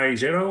Pi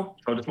Zero,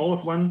 so the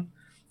smallest one,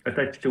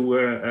 attached to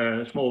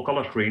a small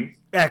color screen.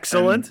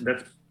 Excellent.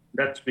 And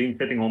that's been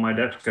sitting on my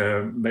desk,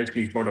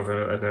 basically sort of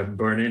as a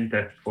burn-in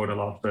test for the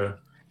last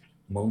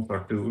month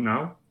or two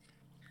now.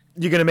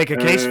 You're gonna make a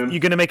case. You're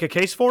gonna make a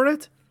case for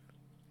it.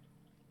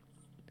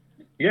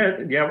 Yeah.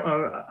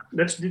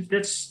 That's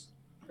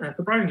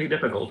surprisingly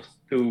difficult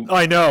to.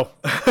 I know.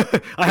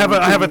 I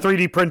have a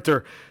 3D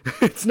printer.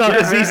 It's not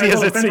as easy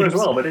as it seems. As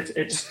well, but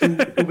it's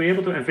to be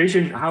able to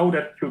envision how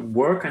that should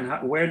work and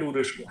how do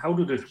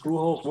the screw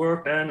holes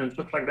work then and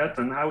stuff like that,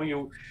 and how do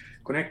you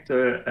connect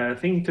a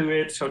thing to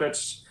it. So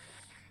that's.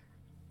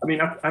 I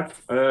mean,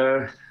 I've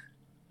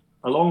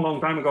a long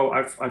time ago,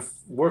 I've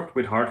worked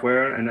with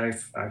hardware and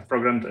I've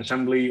programmed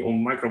assembly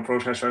on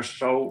microprocessors.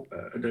 So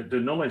the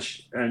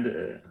knowledge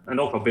and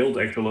also built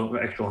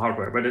actual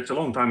hardware, but it's a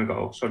long time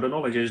ago. So the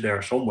knowledge is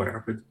there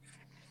somewhere. But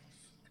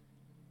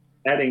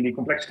adding the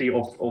complexity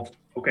of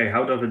okay,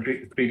 how does a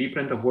 3D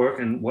printer work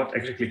and what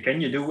exactly can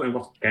you do and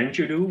what can't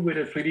you do with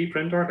a 3D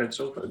printer? It's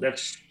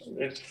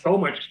so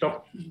much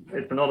stuff.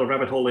 It's another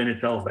rabbit hole in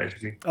itself,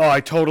 basically. Oh,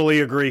 I totally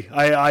agree.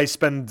 I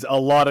spend a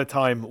lot of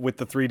time with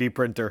the 3D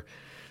printer.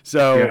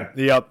 So,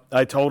 yep,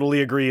 I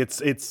totally agree.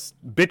 It's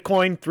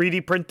Bitcoin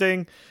 3D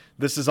printing.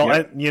 This is all,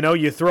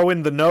 you throw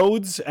in the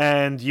nodes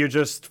and you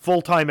just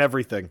full-time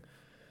everything.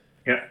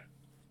 Yeah.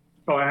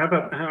 So I have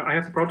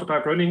a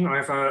prototype running. I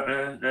have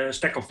a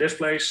stack of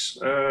displays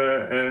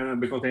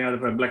because they had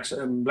a Black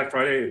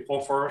Friday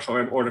offer. So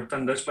I ordered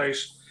 10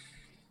 displays.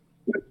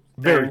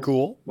 Very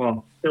cool.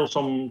 Well, still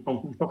some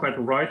software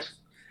to write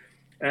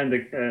and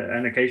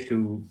a case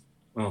to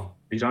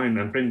design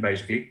and print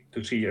basically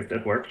to see if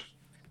that works.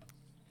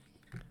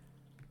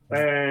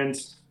 And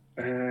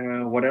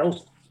what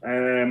else?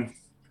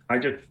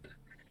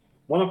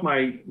 One of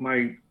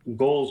my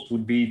goals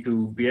would be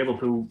to be able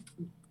to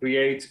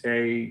create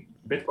a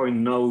Bitcoin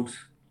node,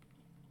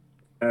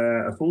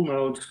 a full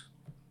node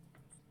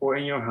for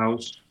in your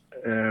house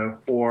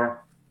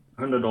for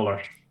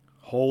 $100.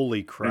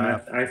 Holy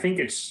crap! And I think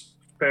it's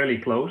fairly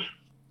close.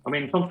 I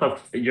mean, some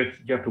stuff you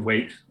have to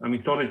wait. I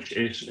mean, storage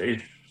is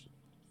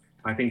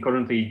I think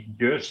currently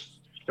just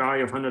shy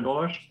of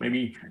 $100.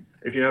 Maybe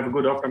if you have a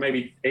good offer,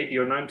 maybe $80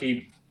 or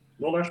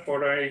 $90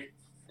 for a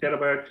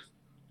terabyte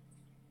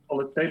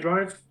solid state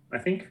drive, I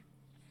think.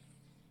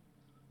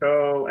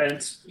 So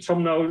and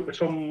some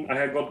I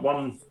had got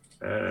one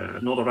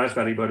not a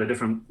Raspberry but a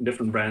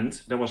different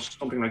brand that was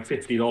something like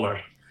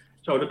 $50.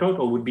 So the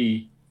total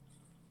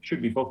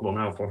should be possible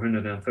now for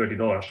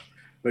 $130.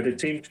 But it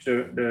seems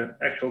the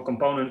actual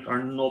components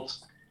are not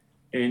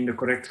in the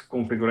correct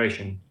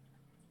configuration.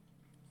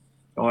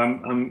 So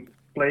I'm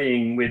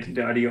playing with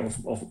the idea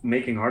of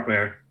making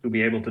hardware to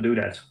be able to do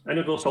that. And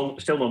it will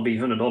still not be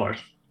 $100,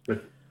 but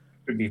it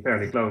should be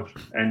fairly close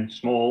and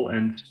small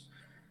and,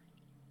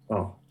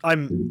 well.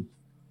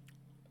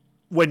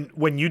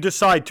 When you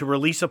decide to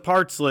release a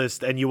parts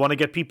list and you want to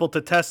get people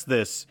to test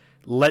this,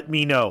 let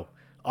me know.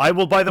 I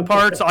will buy the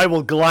parts. I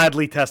will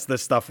gladly test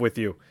this stuff with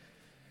you.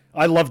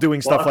 I love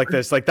doing stuff like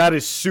this. Like, that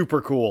is super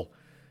cool.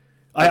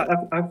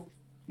 I've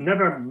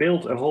never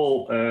built a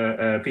whole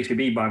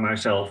PCB by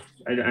myself.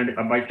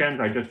 And by chance,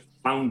 I just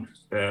found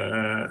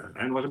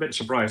and was a bit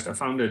surprised. I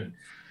found a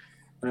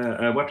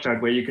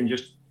website where you can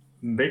just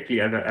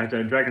basically, as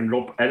a drag and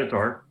drop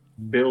editor,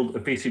 build a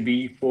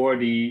PCB for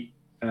the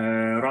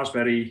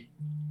Raspberry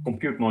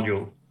compute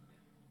module.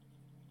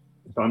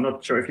 So I'm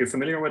not sure if you're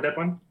familiar with that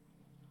one.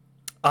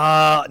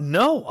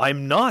 No,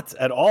 I'm not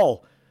at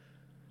all.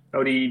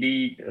 So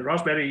the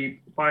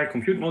Raspberry Pi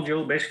compute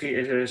module basically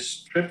is a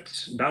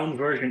stripped down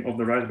version of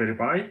the Raspberry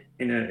Pi.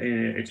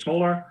 It's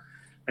smaller,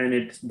 and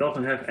it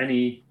doesn't have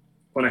any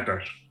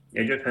connectors.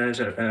 It just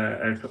has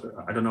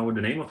I don't know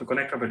the name of the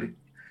connector, but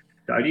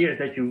the idea is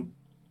that you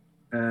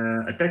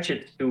attach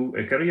it to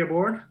a carrier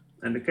board,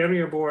 and the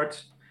carrier board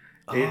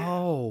is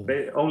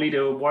only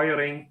the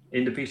wiring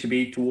in the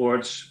PCB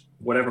towards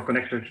whatever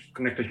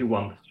connectors you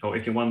want. So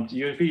if you want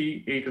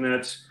USB,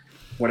 Ethernet,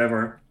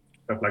 whatever,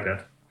 stuff like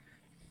that.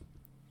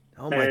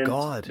 Oh my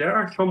God! There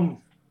are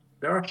some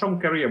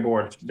carrier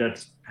boards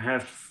that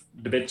have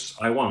the bits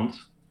I want,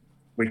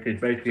 which is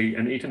basically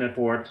an Ethernet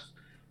port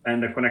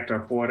and a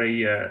connector for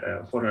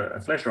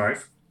a flash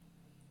drive.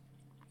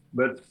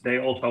 But they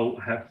also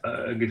have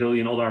a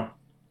gazillion other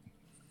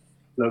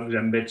plugs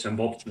and bits and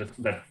bobs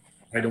that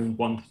I don't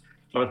want.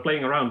 So I was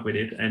playing around with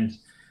it, and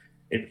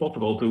it's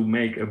possible to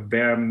make a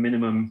bare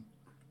minimum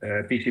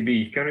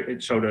PCB,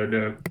 so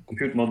the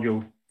compute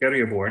module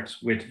carrier board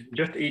with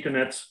just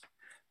Ethernet,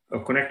 a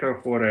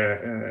connector for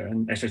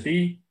an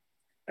SSD,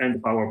 and the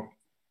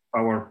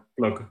power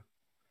plug.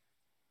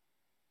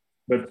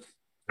 But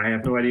I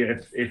have no idea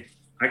if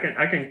I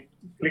can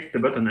click the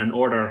button and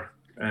order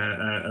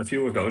a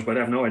few of those, but I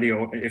have no idea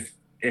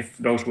if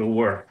those will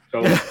work.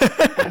 So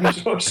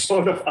I'm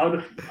sort of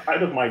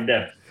out of my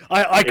depth.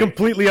 I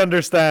completely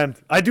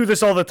understand. I do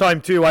this all the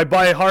time too. I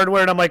buy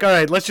hardware and I'm like, all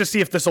right, let's just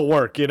see if this will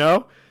work, you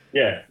know?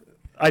 Yeah.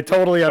 I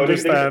totally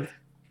understand.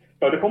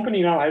 So the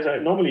company now has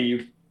normally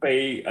you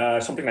pay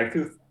something like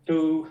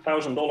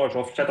 $2,000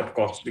 of setup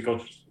costs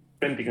because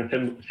printing a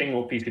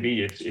single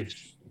PCB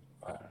is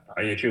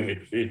I assume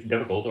it's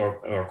difficult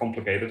or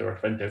complicated or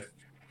expensive.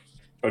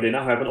 So they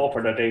now have an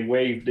offer that they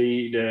waive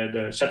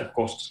the setup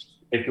costs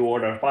if you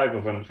order 5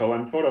 of them. So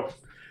I'm sort of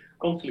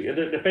constantly,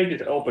 the page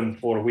is open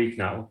for a week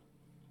now.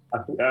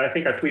 I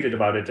think I tweeted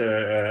about it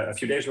a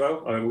few days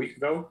ago, or a week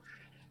ago,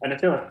 and I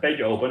still have the page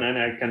open, and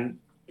I can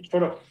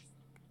sort of,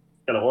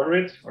 shall I order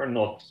it or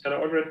not? Shall I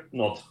order it?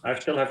 Not. I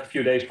still have a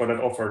few days for that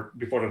offer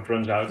before it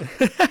runs out.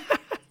 It's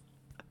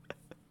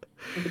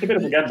a bit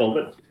of a gamble,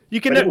 but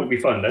it would be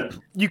fun. Then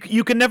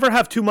you can never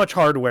have too much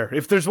hardware.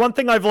 If there's one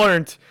thing I've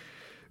learned,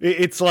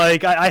 it's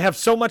like I have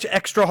so much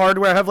extra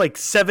hardware. I have like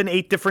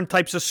 7-8 different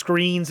types of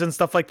screens and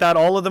stuff like that.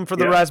 All of them for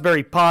the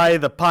Raspberry Pi,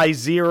 the Pi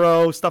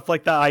Zero, stuff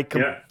like that.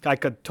 I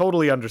could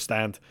totally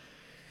understand.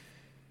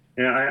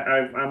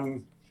 Yeah,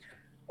 I'm.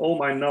 All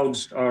my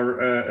nodes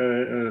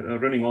are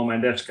running on my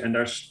desk, and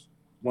there's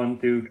 1,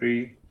 2,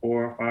 3,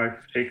 4,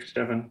 5, 6,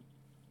 7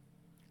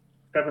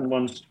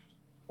 ones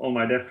on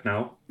my desk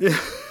now. Not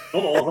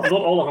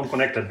all of them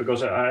connected,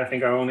 because I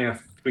think I only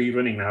have 3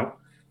 running now.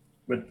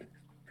 But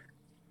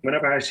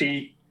whenever I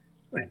see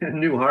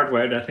new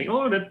hardware, I think,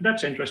 oh,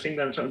 that's interesting.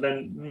 Then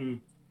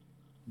sometimes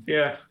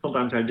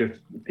I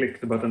just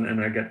click the button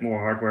and I get more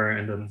hardware,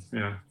 and then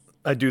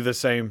I do the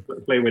same.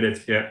 Play with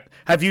it. Yeah.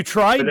 Have you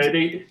tried?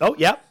 Oh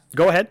yeah,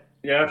 go ahead.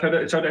 Yeah.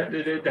 So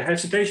the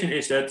hesitation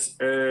is that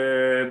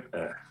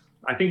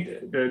I think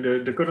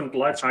the current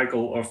life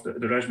cycle of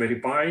the Raspberry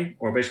Pi,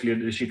 or basically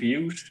the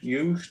CPUs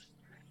used,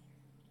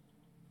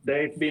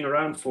 they've been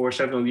around for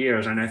several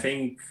years, and I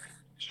think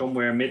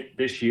somewhere mid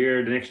this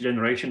year, the next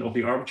generation of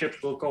the ARM chips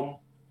will come,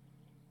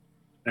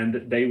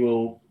 and they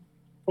will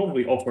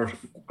probably offer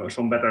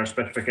some better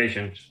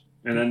specifications,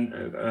 and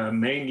then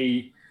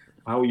mainly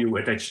how you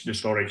attach the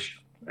storage.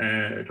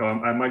 So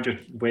I might just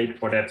wait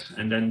for that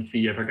and then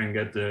see if I can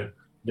get the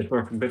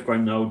perfect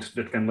Bitcoin node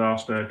that can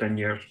last 10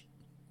 years.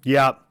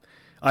 Yeah,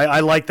 I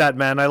like that,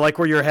 man. I like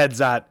where your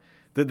head's at.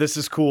 This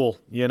is cool,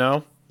 you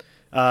know?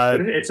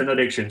 It's an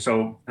addiction,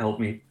 so help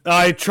me.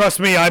 Trust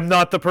me, I'm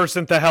not the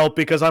person to help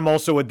because I'm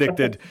also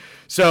addicted.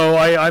 So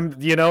I'm,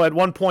 at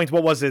one point,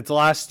 what was it,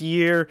 last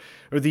year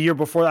or the year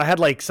before, I had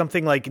like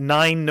something like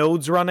 9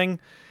 nodes running.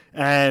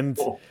 And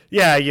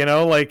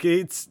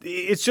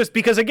it's just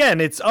because,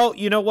 again, it's,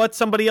 you know what,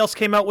 somebody else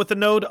came out with a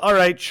node. All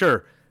right,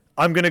 sure,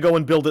 I'm going to go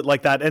and build it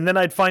like that. And then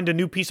I'd find a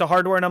new piece of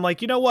hardware and I'm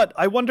like, you know what,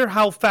 I wonder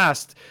how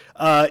fast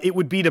it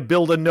would be to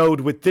build a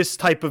node with this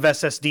type of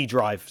SSD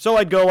drive. So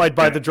I'd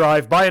buy the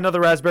drive, buy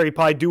another Raspberry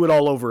Pi, do it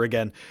all over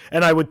again.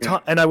 And I would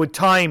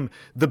time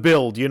the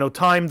build,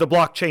 time the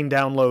blockchain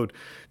download,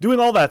 doing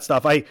all that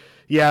stuff.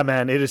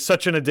 Man, it is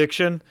such an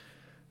addiction.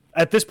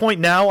 At this point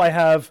now, I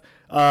have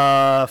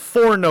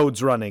 4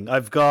 nodes running.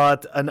 I've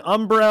got an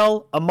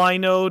Umbrel, a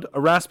MyNode,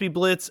 a Raspberry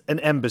Blitz, an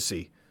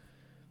Embassy.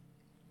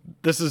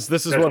 That's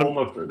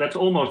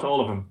almost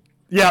all of them.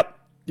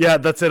 Yeah,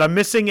 that's it. I'm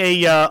missing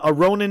a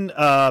Ronin.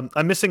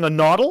 I'm missing a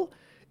Nodal,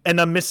 and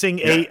I'm missing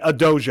a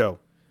Dojo.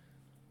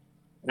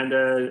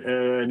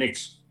 And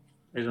Nix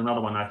is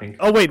another one, I think.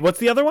 Oh wait, what's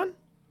the other one?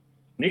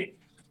 Nix.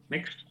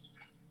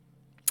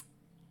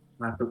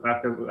 I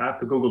have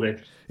to Google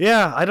it.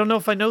 Yeah, I don't know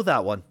if I know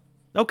that one.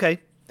 Okay.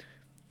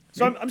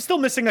 So I'm still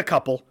missing a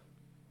couple.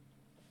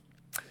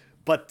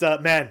 But,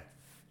 man.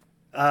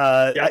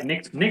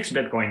 Nix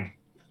Bitcoin.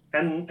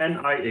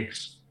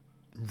 NIX.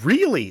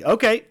 Really?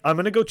 Okay, I'm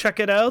gonna go check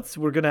it out.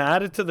 We're gonna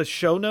add it to the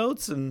show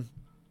notes, and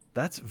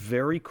that's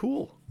very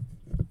cool.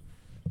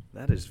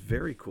 That is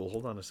very cool.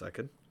 Hold on a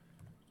second.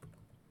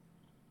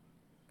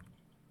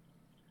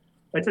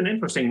 It's an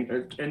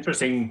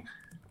interesting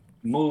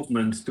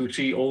movement to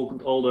see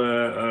all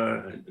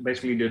the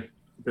basically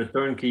the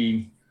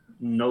turnkey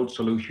node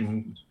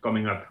solutions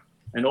coming up,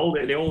 and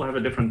they all have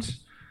a different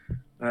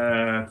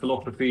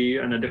philosophy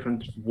and a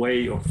different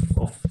way of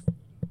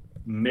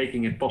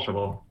making it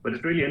possible. But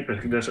it's really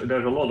interesting. There's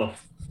a lot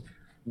of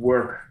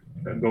work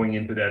going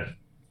into that.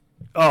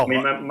 Oh, I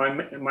mean,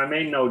 my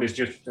main node is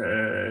just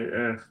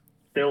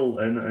still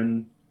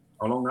an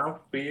how long now?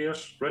 3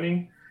 years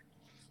running,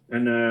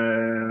 and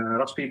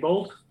Raspberry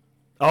Bolt.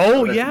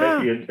 Oh, so yeah.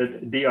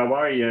 Basically a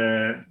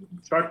DIY.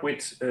 Start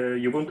with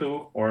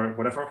Ubuntu or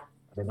whatever.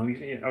 I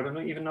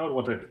don't even know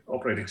what the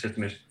operating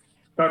system is.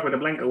 Start with a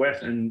blank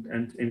OS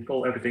and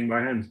install everything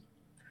by hand,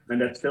 and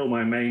that's still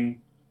my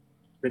main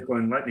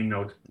Bitcoin Lightning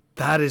node.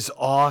 That is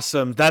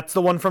awesome. That's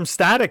the one from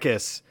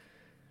Staticus.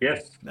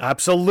 Yes.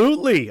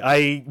 Absolutely.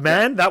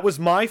 That was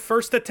my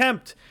first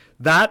attempt.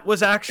 That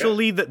was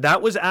actually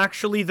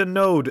the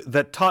node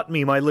that taught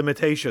me my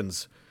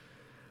limitations.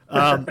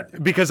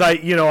 Because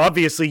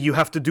obviously you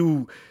have to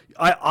do.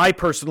 I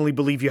personally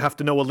believe you have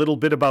to know a little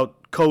bit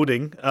about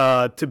coding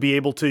to be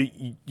able to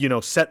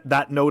set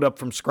that node up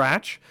from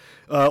scratch,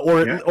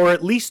 or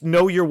at least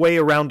know your way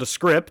around a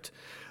script.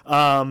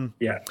 And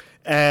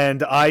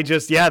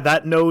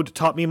that node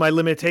taught me my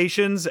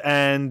limitations,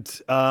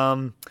 and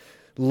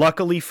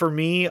luckily for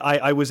me,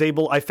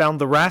 I found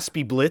the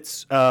Raspy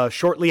Blitz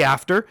shortly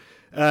after,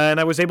 and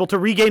I was able to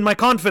regain my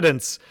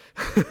confidence.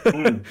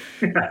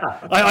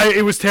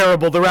 It was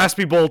terrible. The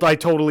Raspy Bolt, I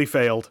totally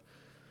failed.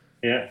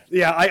 Yeah.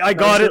 Yeah, I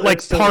got it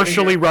like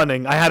partially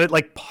running. I had it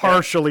like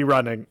partially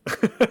running.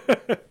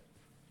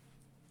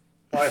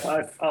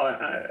 I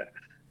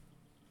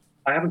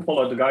haven't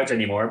followed the guides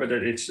anymore, but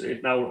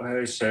it now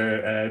has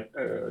a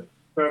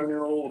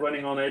terminal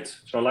running on it,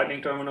 so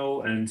Lightning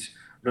terminal, and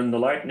run the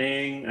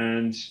Lightning,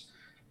 and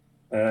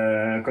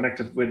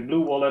connected with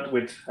Blue Wallet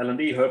with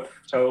LND Hub.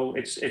 So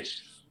it's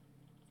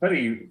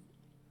very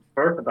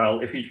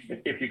versatile if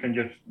you can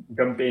just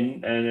jump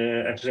in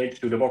and SSH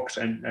to the box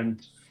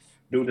and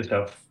do the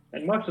stuff.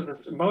 And most of the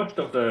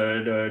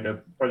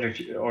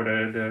projects or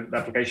the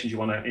applications you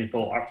want to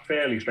install are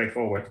fairly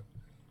straightforward.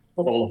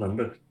 Not all of them,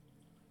 but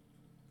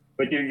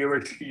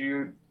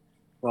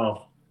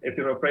well, if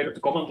you're afraid of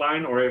the command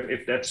line, or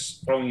if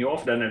that's throwing you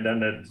off, then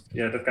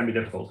that can be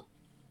difficult.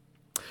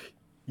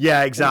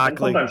 Yeah,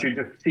 exactly. And sometimes you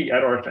just see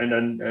errors,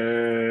 and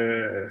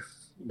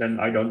then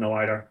I don't know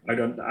either.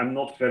 I'm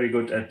not very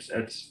good at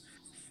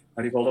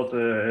how do you call it,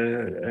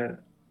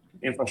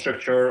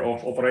 infrastructure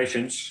of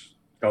operations.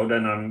 So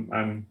then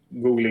I'm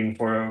Googling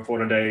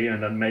for a day,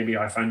 and then maybe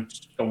I find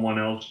someone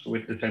else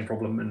with the same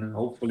problem, and then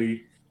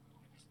hopefully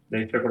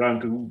they stick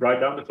around to write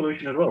down the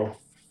solution as well.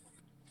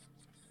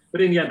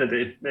 But in the end,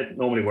 it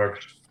normally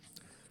works.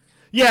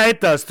 Yeah,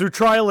 it does. Through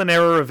trial and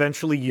error,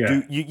 eventually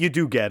you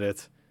do get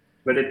it.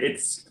 But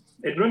it's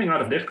running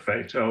out of disk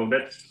space, so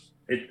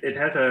it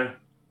has a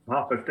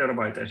 0.5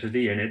 terabyte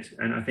SSD in it,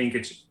 and I think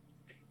it's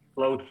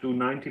close to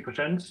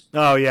 90%.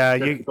 Oh yeah,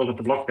 because of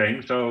the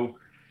blockchain. So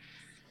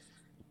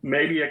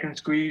maybe I can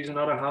squeeze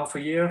another half a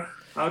year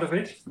out of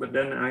it, but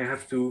then I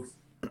have to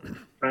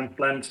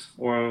transplant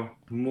or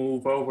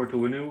move over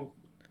to a new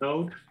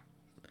node.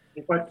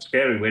 It's quite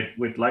scary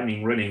with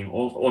Lightning running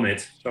on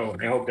it. So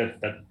I hope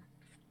that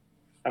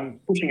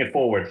I'm pushing it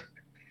forward.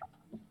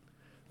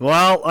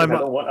 Well, I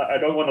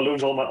don't want to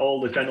lose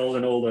all the channels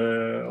and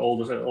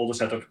all the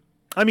setup.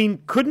 I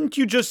mean, couldn't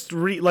you just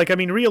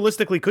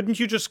realistically, couldn't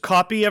you just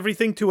copy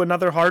everything to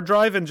another hard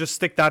drive and just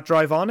stick that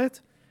drive on it?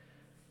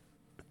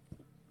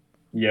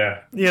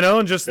 Yeah.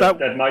 And just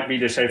that might be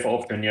the safe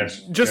option,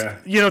 yes. Just,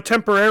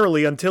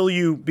 temporarily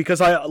until because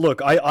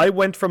I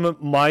went from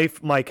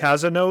my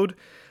Casa node.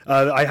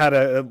 I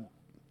had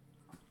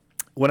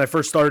when I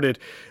first started,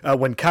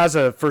 when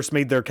Casa first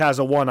made their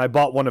Casa 1, I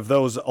bought one of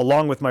those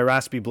along with my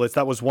Raspberry Blitz.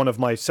 That was one of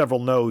my several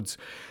nodes.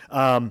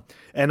 And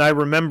I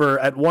remember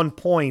at one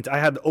point I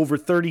had over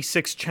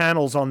 36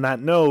 channels on that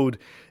node,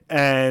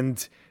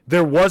 and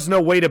there was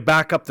no way to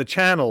back up the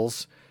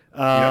channels.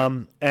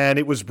 And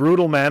it was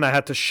brutal, man. I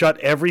had to shut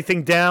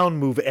everything down,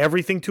 move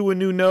everything to a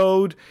new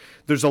node.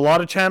 There's a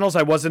lot of channels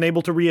I wasn't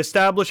able to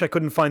reestablish. I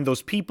couldn't find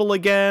those people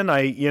again.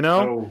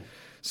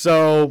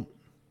 So,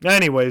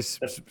 anyways,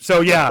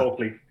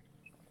 totally.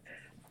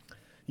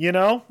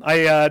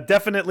 I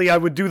definitely I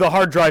would do the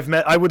hard drive.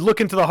 I would look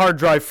into the hard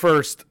drive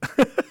first,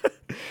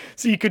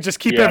 so you could just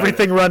keep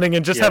everything running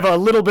and just have a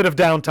little bit of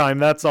downtime.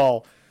 That's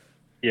all.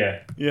 Yeah.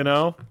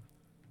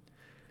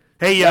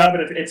 Hey, but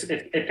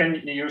it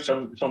can use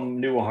some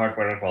newer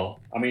hardware as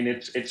well. I mean,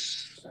 it's.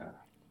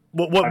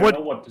 What? I don't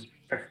know what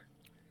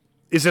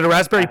is it? A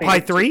Raspberry Pi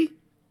 3?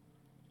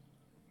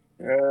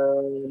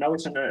 No,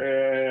 it's an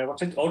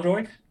what's it?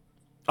 Odroid.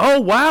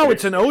 Oh wow,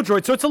 it's an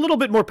Odroid, so it's a little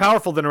bit more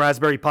powerful than a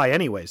Raspberry Pi,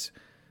 anyways.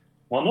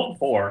 Well, not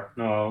 4.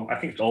 No, I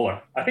think it's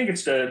older. I think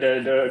it's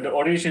the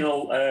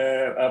original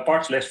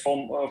parts list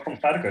from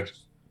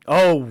Spartacus.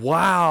 Oh,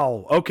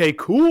 wow. Okay,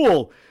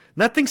 cool.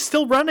 That thing's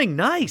still running.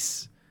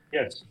 Nice.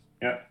 Yes.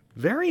 Yeah.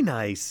 Very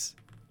nice.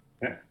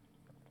 Yeah.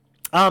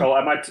 So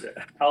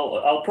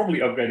I'll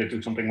probably upgrade it to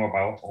something more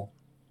powerful.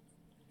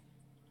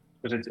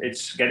 Because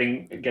it's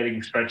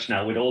getting stretched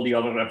now with all the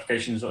other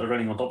applications that are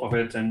running on top of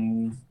it,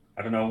 and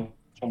I don't know,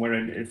 somewhere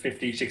in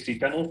 50, 60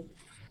 panels.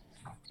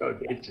 So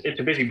it's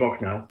a busy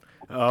box now.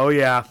 Oh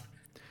yeah,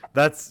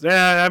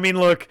 I mean,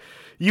 look,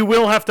 you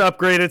will have to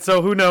upgrade it.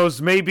 So who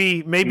knows?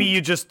 Maybe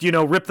you just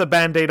rip the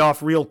Band-Aid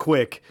off real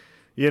quick.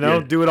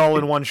 Do it all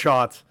in one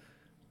shot.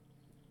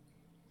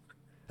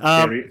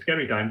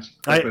 Scary times.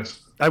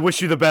 I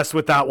wish you the best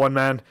with that one,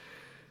 man.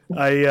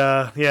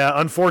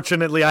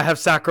 Unfortunately, I have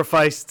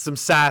sacrificed some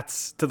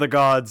sats to the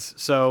gods,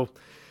 so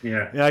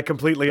yeah, I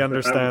completely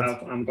understand.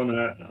 I'm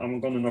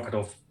gonna knock it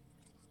off.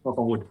 Knock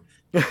on wood.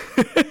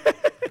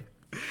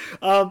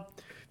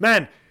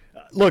 Man,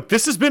 look,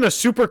 this has been a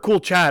super cool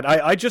chat.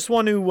 I just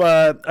want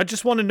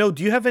to know,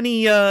 do you have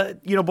any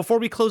before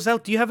we close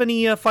out, do you have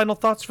any final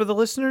thoughts for the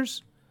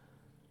listeners?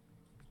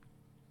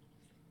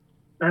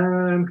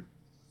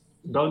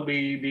 Don't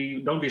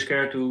be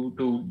scared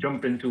to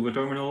jump into a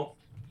terminal.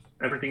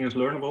 Everything is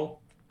learnable.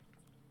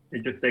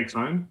 It just takes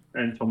time,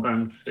 and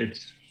sometimes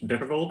it's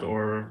difficult,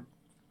 or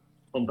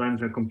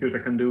sometimes a computer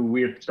can do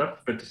weird stuff.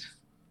 But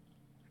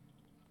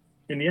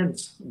in the end,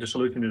 the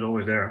solution is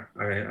always there.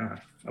 I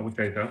would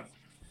say so.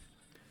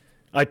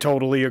 I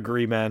totally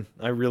agree, man.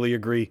 I really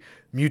agree.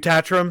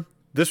 Mutatrum,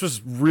 this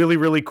was really,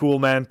 really cool,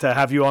 man, to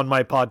have you on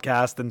my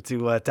podcast and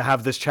to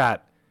have this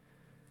chat.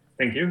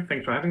 Thank you.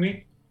 Thanks for having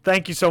me.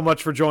 Thank you so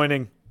much for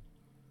joining.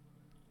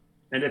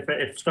 And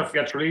if stuff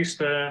gets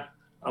released,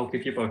 I'll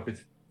keep you posted.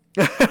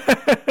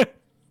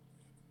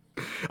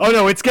 Oh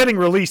no, it's getting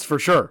released for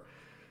sure.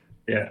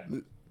 Yeah.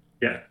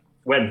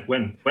 When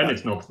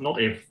it's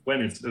not if,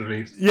 when it's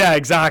released. Yeah,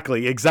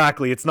 exactly. It's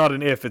not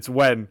an if, it's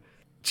when.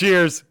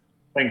 Cheers.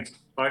 Thanks.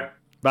 Bye.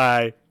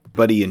 Bye.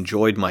 Buddy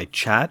enjoyed my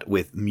chat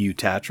with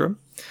Mutatrum.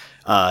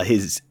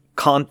 His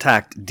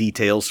contact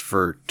details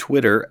for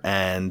Twitter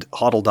and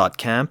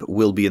hodl.camp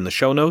will be in the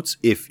show notes.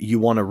 If you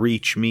want to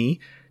reach me,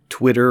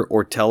 Twitter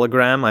or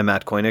Telegram, I'm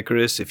at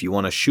CoinIcarus. If you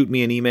want to shoot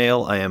me an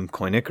email, I am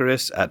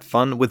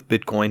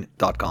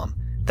coinicarus@funwithbitcoin.com.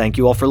 Thank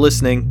you all for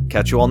listening.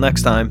 Catch you all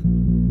next time.